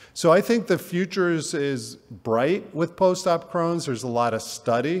 So I think the future is bright with post-op Crohn's. There's a lot of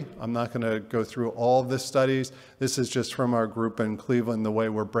study. I'm not going to go through all of the studies. This is just from our group in Cleveland, the way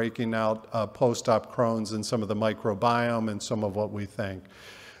we're breaking out post-op Crohn's and some of the microbiome and some of what we think.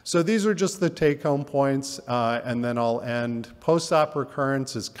 So these are just the take-home points, and then I'll end. Post-op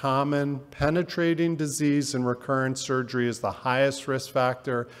recurrence is common. Penetrating disease and recurrent surgery is the highest risk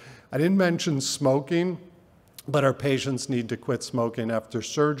factor. I didn't mention smoking, but our patients need to quit smoking after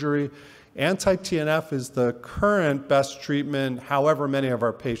surgery. Anti-TNF is the current best treatment. However, many of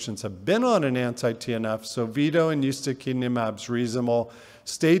our patients have been on an anti-TNF, so veto and ustekinumab is reasonable.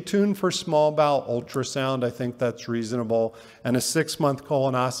 Stay tuned for small bowel ultrasound. I think that's reasonable. And a 6-month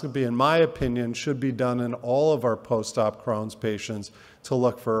colonoscopy, in my opinion, should be done in all of our post-op Crohn's patients to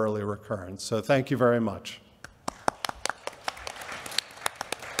look for early recurrence. So thank you very much.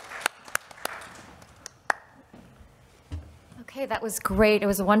 Okay, that was great. It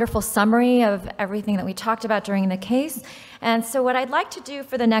was a wonderful summary of everything that we talked about during the case. And so what I'd like to do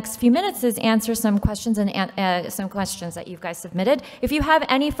for the next few minutes is answer some questions and some questions that you guys submitted. If you have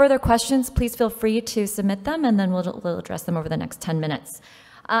any further questions, please feel free to submit them, and then we'll address them over the next 10 minutes.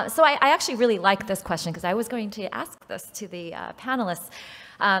 So I actually really like this question because I was going to ask this to the panelists.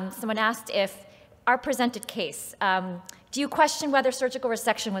 Someone asked if our presented case, do you question whether surgical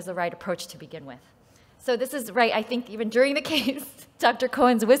resection was the right approach to begin with? So this is right, I think even during the case, Dr.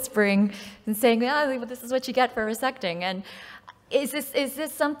 Cohen's whispering and saying, oh, this is what you get for resecting. And is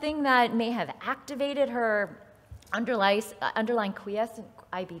this something that may have activated her underlying quiescent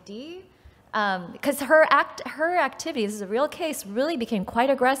IBD. Because her activity, this is a real case, really became quite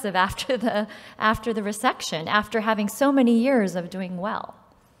aggressive after the resection, after having so many years of doing well.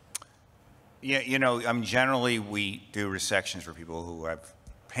 Yeah, generally we do resections for people who have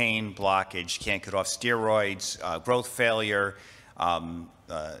pain, blockage, can't get off steroids, growth failure,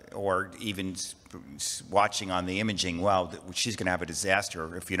 or even watching on the imaging, well, she's going to have a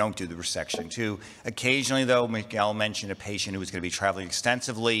disaster if you don't do the resection too. Occasionally, though, Miguel mentioned a patient who was going to be traveling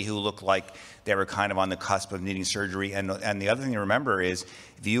extensively who looked like they were kind of on the cusp of needing surgery. And the other thing to remember is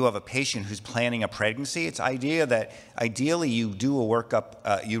if you have a patient who's planning a pregnancy, it's ideally you do a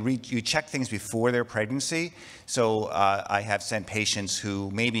workup, you check things before their pregnancy. So I have sent patients who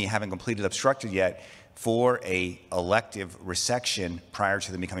maybe haven't completed obstructed yet for a elective resection prior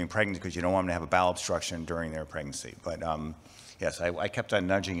to them becoming pregnant because you don't want them to have a bowel obstruction during their pregnancy. But yes, I kept on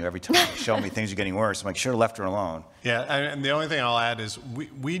nudging you every time you show me things are getting worse. I'm like, should have left her alone. Yeah, and the only thing I'll add is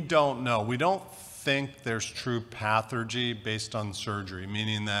we don't know. We don't think there's true pathergy based on surgery,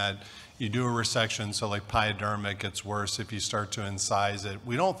 meaning that you do a resection, so like pyoderma, it gets worse if you start to incise it.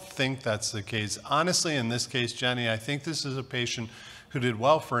 We don't think that's the case. Honestly, in this case, Jenny, I think this is a patient who did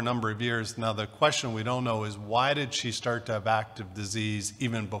well for a number of years. Now, the question we don't know is why did she start to have active disease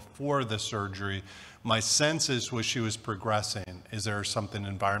even before the surgery? My sense is she was progressing. Is there something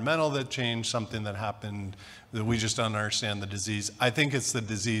environmental that changed, something that happened that we just don't understand the disease? I think it's the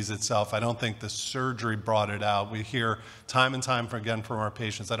disease itself. I don't think the surgery brought it out. We hear time and time again from our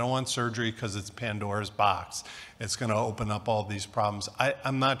patients, I don't want surgery because it's Pandora's box. It's going to open up all these problems.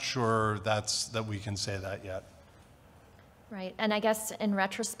 I'm not sure that we can say that yet. Right, and I guess in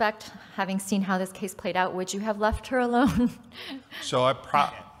retrospect, having seen how this case played out, would you have left her alone? So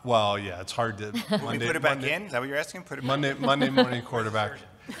well, yeah, it's hard to. Put it back in? Is that what you're asking? Put it Monday morning quarterback.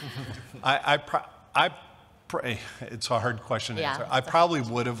 It's a hard question to answer. I probably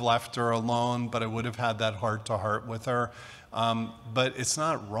would have left her alone, but I would have had that heart-to-heart with her. But it's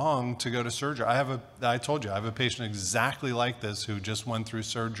not wrong to go to surgery. I told you, I have a patient exactly like this who just went through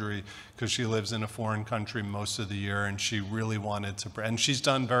surgery because she lives in a foreign country most of the year and she really wanted to, and she's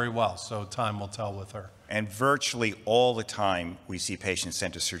done very well, so time will tell with her. And virtually all the time, we see patients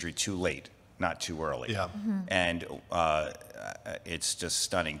sent to surgery too late, not too early. Yeah. Mm-hmm. And it's just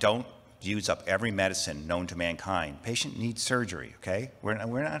stunning. Don't use up every medicine known to mankind. Patient needs surgery, okay? We're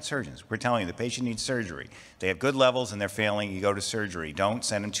not surgeons. We're telling you the patient needs surgery. They have good levels and they're failing, you go to surgery. Don't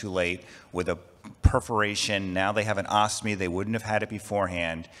send them too late with a perforation. Now they have an ostomy. They wouldn't have had it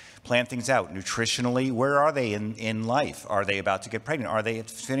beforehand. Plan things out. Nutritionally, where are they in life? Are they about to get pregnant? Are they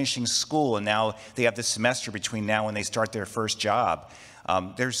finishing school and now they have the semester between now and they start their first job?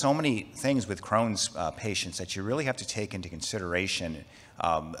 There's so many things with Crohn's patients that you really have to take into consideration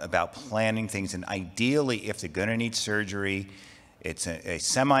about planning things. And ideally, if they're going to need surgery, it's a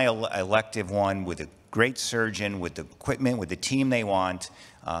semi-elective one with a great surgeon, with the equipment, with the team they want,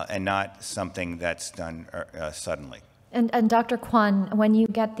 and not something that's done suddenly. And Dr. Kwan, when you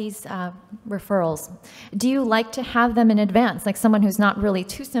get these referrals, do you like to have them in advance, like someone who's not really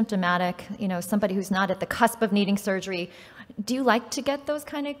too symptomatic, somebody who's not at the cusp of needing surgery? Do you like to get those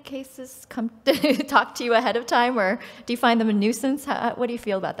kind of cases come talk to you ahead of time, or do you find them a nuisance? What do you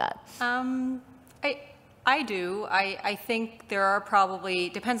feel about that? I do. I think there are probably,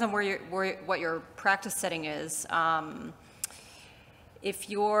 depends on what your practice setting is.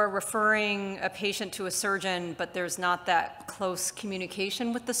 If you're referring a patient to a surgeon, but there's not that close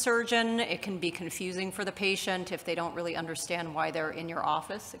communication with the surgeon, it can be confusing for the patient. If they don't really understand why they're in your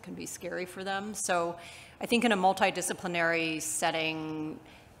office, it can be scary for them. So I think in a multidisciplinary setting,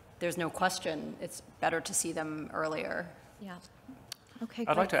 there's no question, it's better to see them earlier. Yeah. Okay,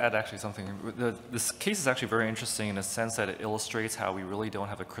 I'd like to add actually something. This case is actually very interesting in the sense that it illustrates how we really don't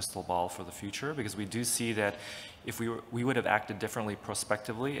have a crystal ball for the future, because we do see that if we would have acted differently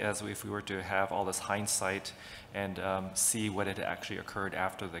prospectively, as if we were to have all this hindsight and see what had actually occurred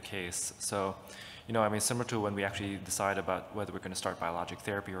after the case. So, similar to when we actually decide about whether we're going to start biologic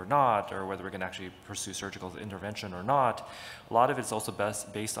therapy or not, or whether we're going to actually pursue surgical intervention or not, a lot of it's also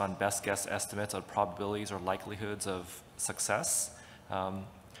based on best guess estimates of probabilities or likelihoods of success.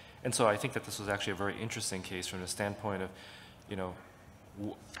 And so I think that this was actually a very interesting case from the standpoint of,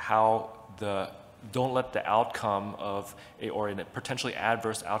 how don't let the outcome of or a potentially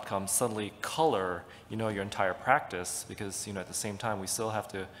adverse outcome suddenly color, your entire practice, because, at the same time, we still have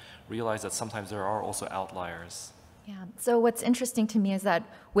to realize that sometimes there are also outliers. Yeah. So what's interesting to me is that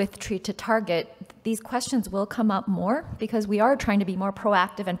with Treat to Target, these questions will come up more because we are trying to be more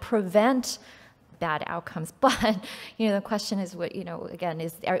proactive and prevent bad outcomes. But, you know, the question is, what, you know, again,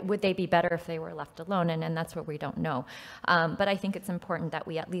 would they be better if they were left alone? And that's what we don't know. But I think it's important that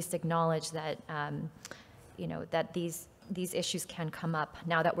we at least acknowledge that, you know, that these issues can come up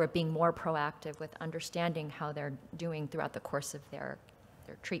now that we're being more proactive with understanding how they're doing throughout the course of their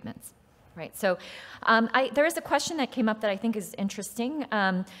treatments. Right. So there is a question that came up that I think is interesting.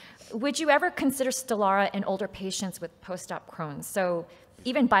 Would you ever consider Stelara in older patients with post-op Crohn's? So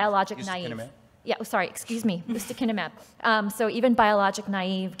even biologic naive. Yeah, oh, sorry, excuse me, ustekinumab. So even biologic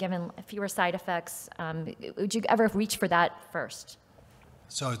naive, given fewer side effects, would you ever reach for that first?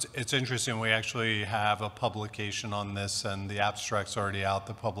 So it's interesting. We actually have a publication on this, and the abstract's already out.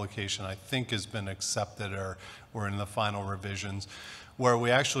 The publication, I think, has been accepted, or we're in the final revisions, where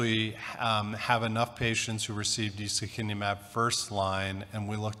we actually have enough patients who received ustekinumab first line, and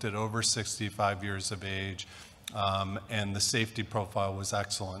we looked at over 65 years of age, and the safety profile was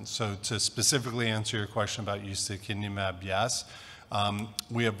excellent. So to specifically answer your question about ustekinumab, yes.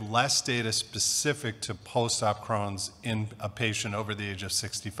 We have less data specific to post-op Crohn's in a patient over the age of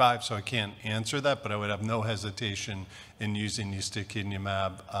 65, so I can't answer that, but I would have no hesitation in using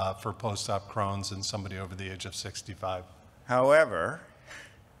ustekinumab for post-op Crohn's in somebody over the age of 65. However,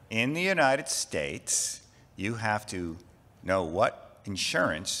 in the United States, you have to know what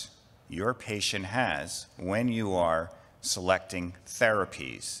insurance your patient has when you are selecting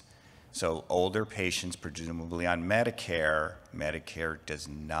therapies. So older patients, presumably on Medicare, Medicare does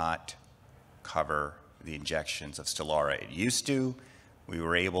not cover the injections of Stelara. It used to. We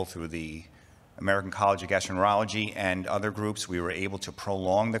were able, through the American College of Gastroenterology and other groups, we were able to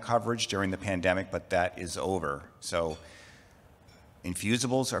prolong the coverage during the pandemic, but that is over. So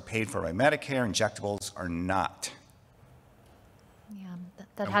infusibles are paid for by Medicare, injectables are not. Yeah,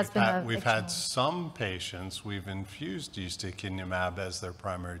 that has been we've had some patients, we've infused ustekinumab as their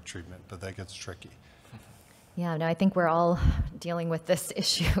primary treatment, but that gets tricky. Yeah, no, I think we're all dealing with this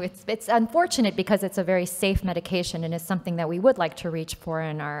issue. It's unfortunate because it's a very safe medication and it's something that we would like to reach for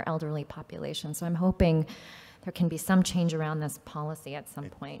in our elderly population. So I'm hoping there can be some change around this policy at some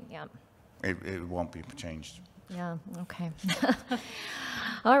point. Yeah. It won't be changed. Yeah, okay.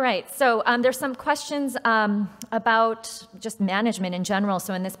 All right, so there's some questions about just management in general.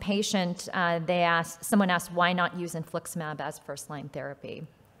 So in this patient, someone asked, why not use infliximab as first-line therapy?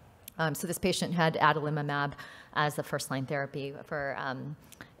 So this patient had adalimumab as the first-line therapy for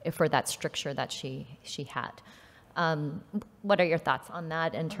that stricture that she had. What are your thoughts on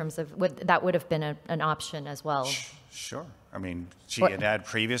that in terms of, that would have been an option as well? Sure. I mean, she had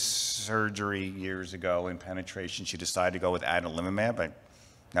previous surgery years ago in penetration. She decided to go with adalimumab.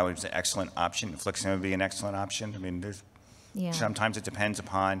 That was an excellent option. Infliximab would be an excellent option. I mean, sometimes it depends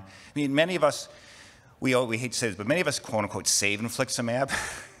upon, I mean, many of us, we hate to say this, but many of us, quote unquote, save infliximab.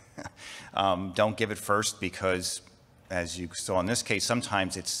 Don't give it first because, as you saw in this case,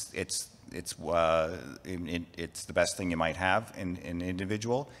 sometimes it's the best thing you might have in an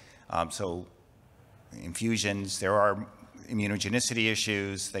individual. So infusions, there are immunogenicity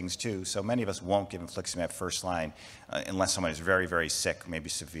issues, things too. So many of us won't give infliximab first line unless someone is very, very sick, maybe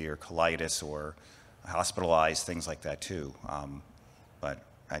severe colitis or hospitalized, things like that too.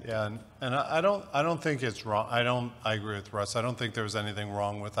 And I don't think it's wrong. I agree with Russ. I don't think there was anything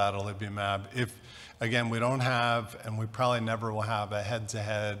wrong with adalimumab. If, again, we don't have, and we probably never will have, a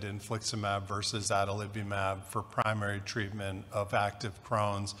head-to-head infliximab versus adalimumab for primary treatment of active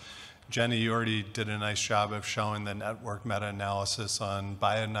Crohn's. Jenny, you already did a nice job of showing the network meta-analysis on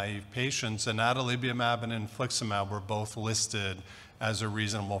bio-naive patients, and adalimumab and infliximab were both listed as a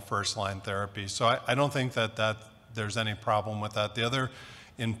reasonable first-line therapy. So I don't think that there's any problem with that. The other,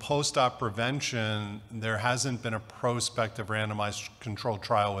 in post-op prevention, there hasn't been a prospective randomized controlled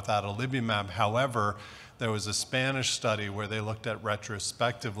trial with adalimumab. However, there was a Spanish study where they looked at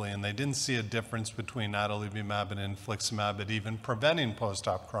retrospectively, and they didn't see a difference between adalimumab and infliximab at even preventing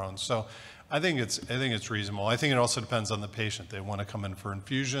post-op Crohn's. So I think it's reasonable. I think it also depends on the patient. They want to come in for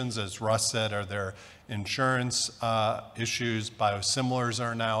infusions. As Russ said, are there insurance issues? Biosimilars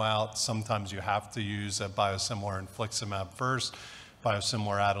are now out. Sometimes you have to use a biosimilar infliximab first.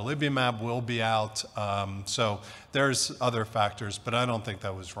 Biosimilar adalimumab will be out. So there's other factors, but I don't think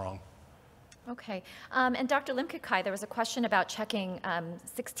that was wrong. Okay. And Dr. Limkekai, there was a question about checking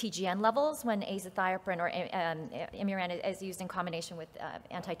 6-TGN levels when azathioprine or Imuran is used in combination with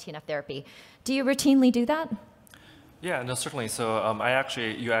anti-TNF therapy. Do you routinely do that? Yeah, no, certainly. So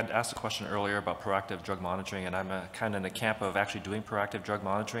you had asked a question earlier about proactive drug monitoring, and I'm kind of in the camp of actually doing proactive drug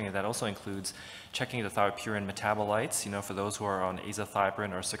monitoring, and that also includes checking the thiopurine metabolites, for those who are on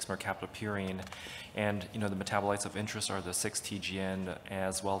azathioprine or 6-mercaptopurine. And, the metabolites of interest are the 6-TGN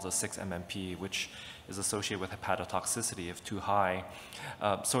as well as the 6-MMP, which is associated with hepatotoxicity if too high.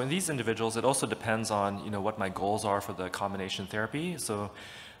 So in these individuals, it also depends on, what my goals are for the combination therapy. So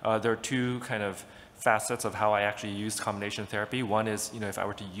there are two kind of facets of how I actually use combination therapy. One is, if I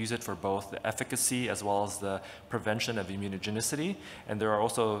were to use it for both the efficacy as well as the prevention of immunogenicity. And there are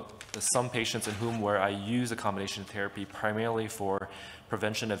also some patients in whom where I use a combination therapy primarily for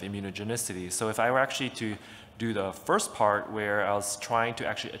prevention of immunogenicity. So if I were actually to do the first part where I was trying to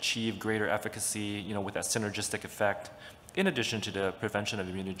actually achieve greater efficacy, with that synergistic effect, in addition to the prevention of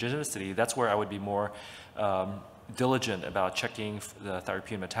immunogenicity, that's where I would be more diligent about checking the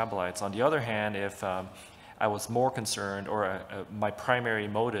thiopurine metabolites. On the other hand, if I was more concerned or my primary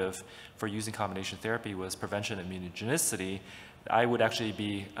motive for using combination therapy was prevention of immunogenicity, I would actually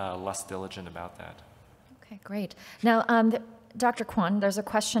be less diligent about that. Okay, great. Now, Dr. Cohen, there's a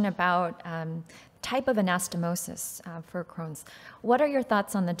question about type of anastomosis for Crohn's. What are your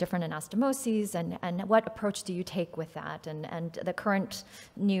thoughts on the different anastomoses and what approach do you take with that? And the current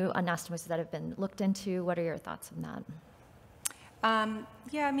new anastomoses that have been looked into, what are your thoughts on that?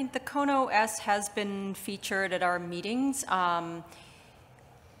 Yeah, I mean, the Cohen-OS has been featured at our meetings.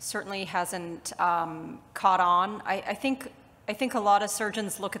 Certainly hasn't caught on. I think a lot of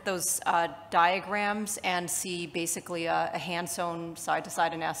surgeons look at those diagrams and see basically a hand-sewn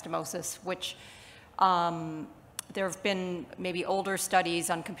side-to-side anastomosis, which there have been maybe older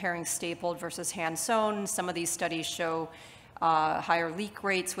studies on comparing stapled versus hand-sewn. Some of these studies show higher leak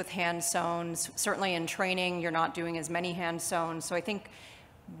rates with hand-sewn. Certainly in training, you're not doing as many hand-sewn. So I think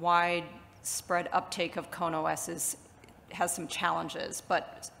widespread uptake of Cohen-OS has some challenges,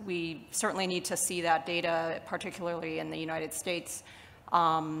 but we certainly need to see that data, particularly in the United States.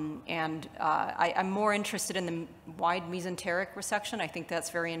 I'm more interested in the wide mesenteric resection. I think that's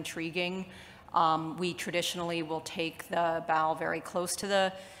very intriguing. We traditionally will take the bowel very close to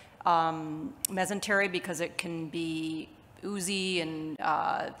the mesentery because it can be oozy and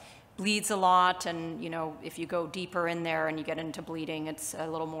bleeds a lot. And, if you go deeper in there and you get into bleeding, it's a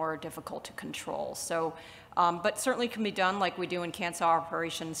little more difficult to control. So, but certainly can be done like we do in cancer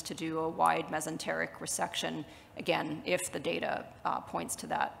operations to do a wide mesenteric resection, again, if the data points to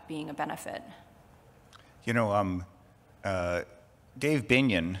that being a benefit. Dave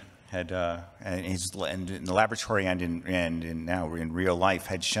Binion had, in the laboratory and now in real life,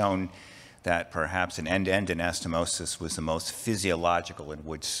 had shown that perhaps an end-to-end anastomosis was the most physiological and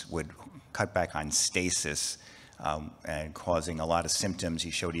would cut back on stasis and causing a lot of symptoms.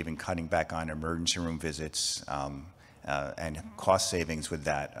 He showed even cutting back on emergency room visits and cost savings with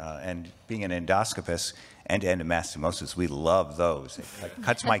that. And being an endoscopist, end-to-end anastomosis, we love those. It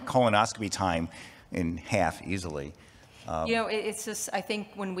cuts my colonoscopy time in half easily. It's just, I think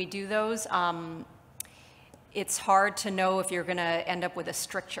when we do those, it's hard to know if you're going to end up with a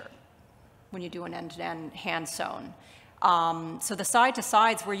stricture when you do an end-to-end hand-sewn. So the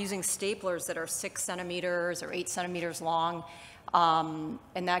side-to-sides, we're using staplers that are 6 centimeters or 8 centimeters long,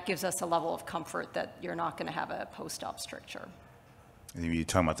 and that gives us a level of comfort that you're not going to have a post-op stricture. You're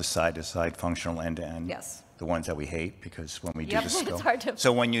talking about the side-to-side functional end-to-end? Yes. The ones that we hate, because when we do the scope. It's hard to...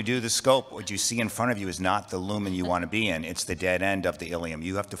 So when you do the scope, what you see in front of you is not the lumen you want to be in. It's the dead end of the ileum.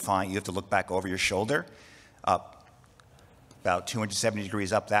 You have to look back over your shoulder, up about 270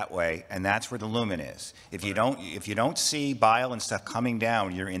 degrees up that way, and that's where the lumen is. If you don't see bile and stuff coming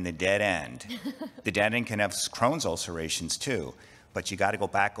down, you're in the dead end. The dead end can have Crohn's ulcerations too, but you got to go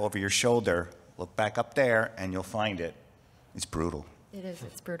back over your shoulder, look back up there, and you'll find it. It's brutal. It is,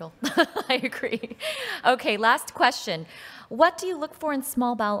 it's brutal. I agree. Okay, last question. What do you look for in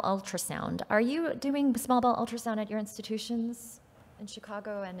small bowel ultrasound? Are you doing small bowel ultrasound at your institutions in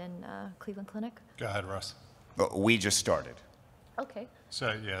Chicago and in Cleveland Clinic? Go ahead, Russ. We just started. Okay.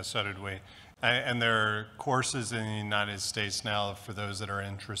 So, yeah, so did we. And there are courses in the United States now for those that are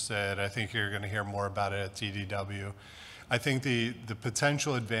interested. I think you're going to hear more about it at TDW. I think the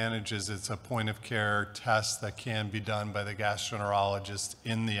potential advantage is it's a point-of-care test that can be done by the gastroenterologist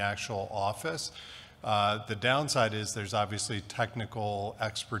in the actual office. The downside is there's obviously technical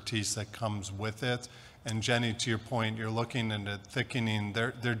expertise that comes with it. And Jenny, to your point, you're looking into thickening.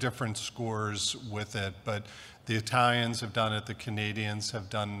 There are different scores with it, but the Italians have done it, the Canadians have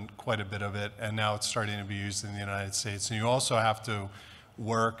done quite a bit of it, and now it's starting to be used in the United States. And you also have to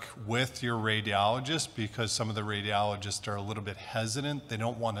work with your radiologist, because some of the radiologists are a little bit hesitant. They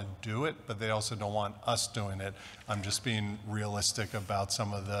don't want to do it, but they also don't want us doing it. I'm just being realistic about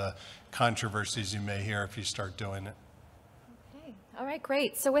some of the controversies you may hear if you start doing it. Okay. All right,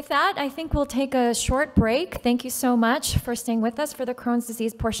 great. So with that, I think we'll take a short break. Thank you so much for staying with us for the Crohn's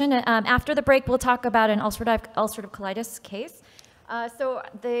disease portion. After the break, we'll talk about an ulcerative colitis case. So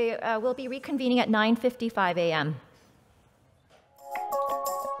we'll be reconvening at 9:55 a.m.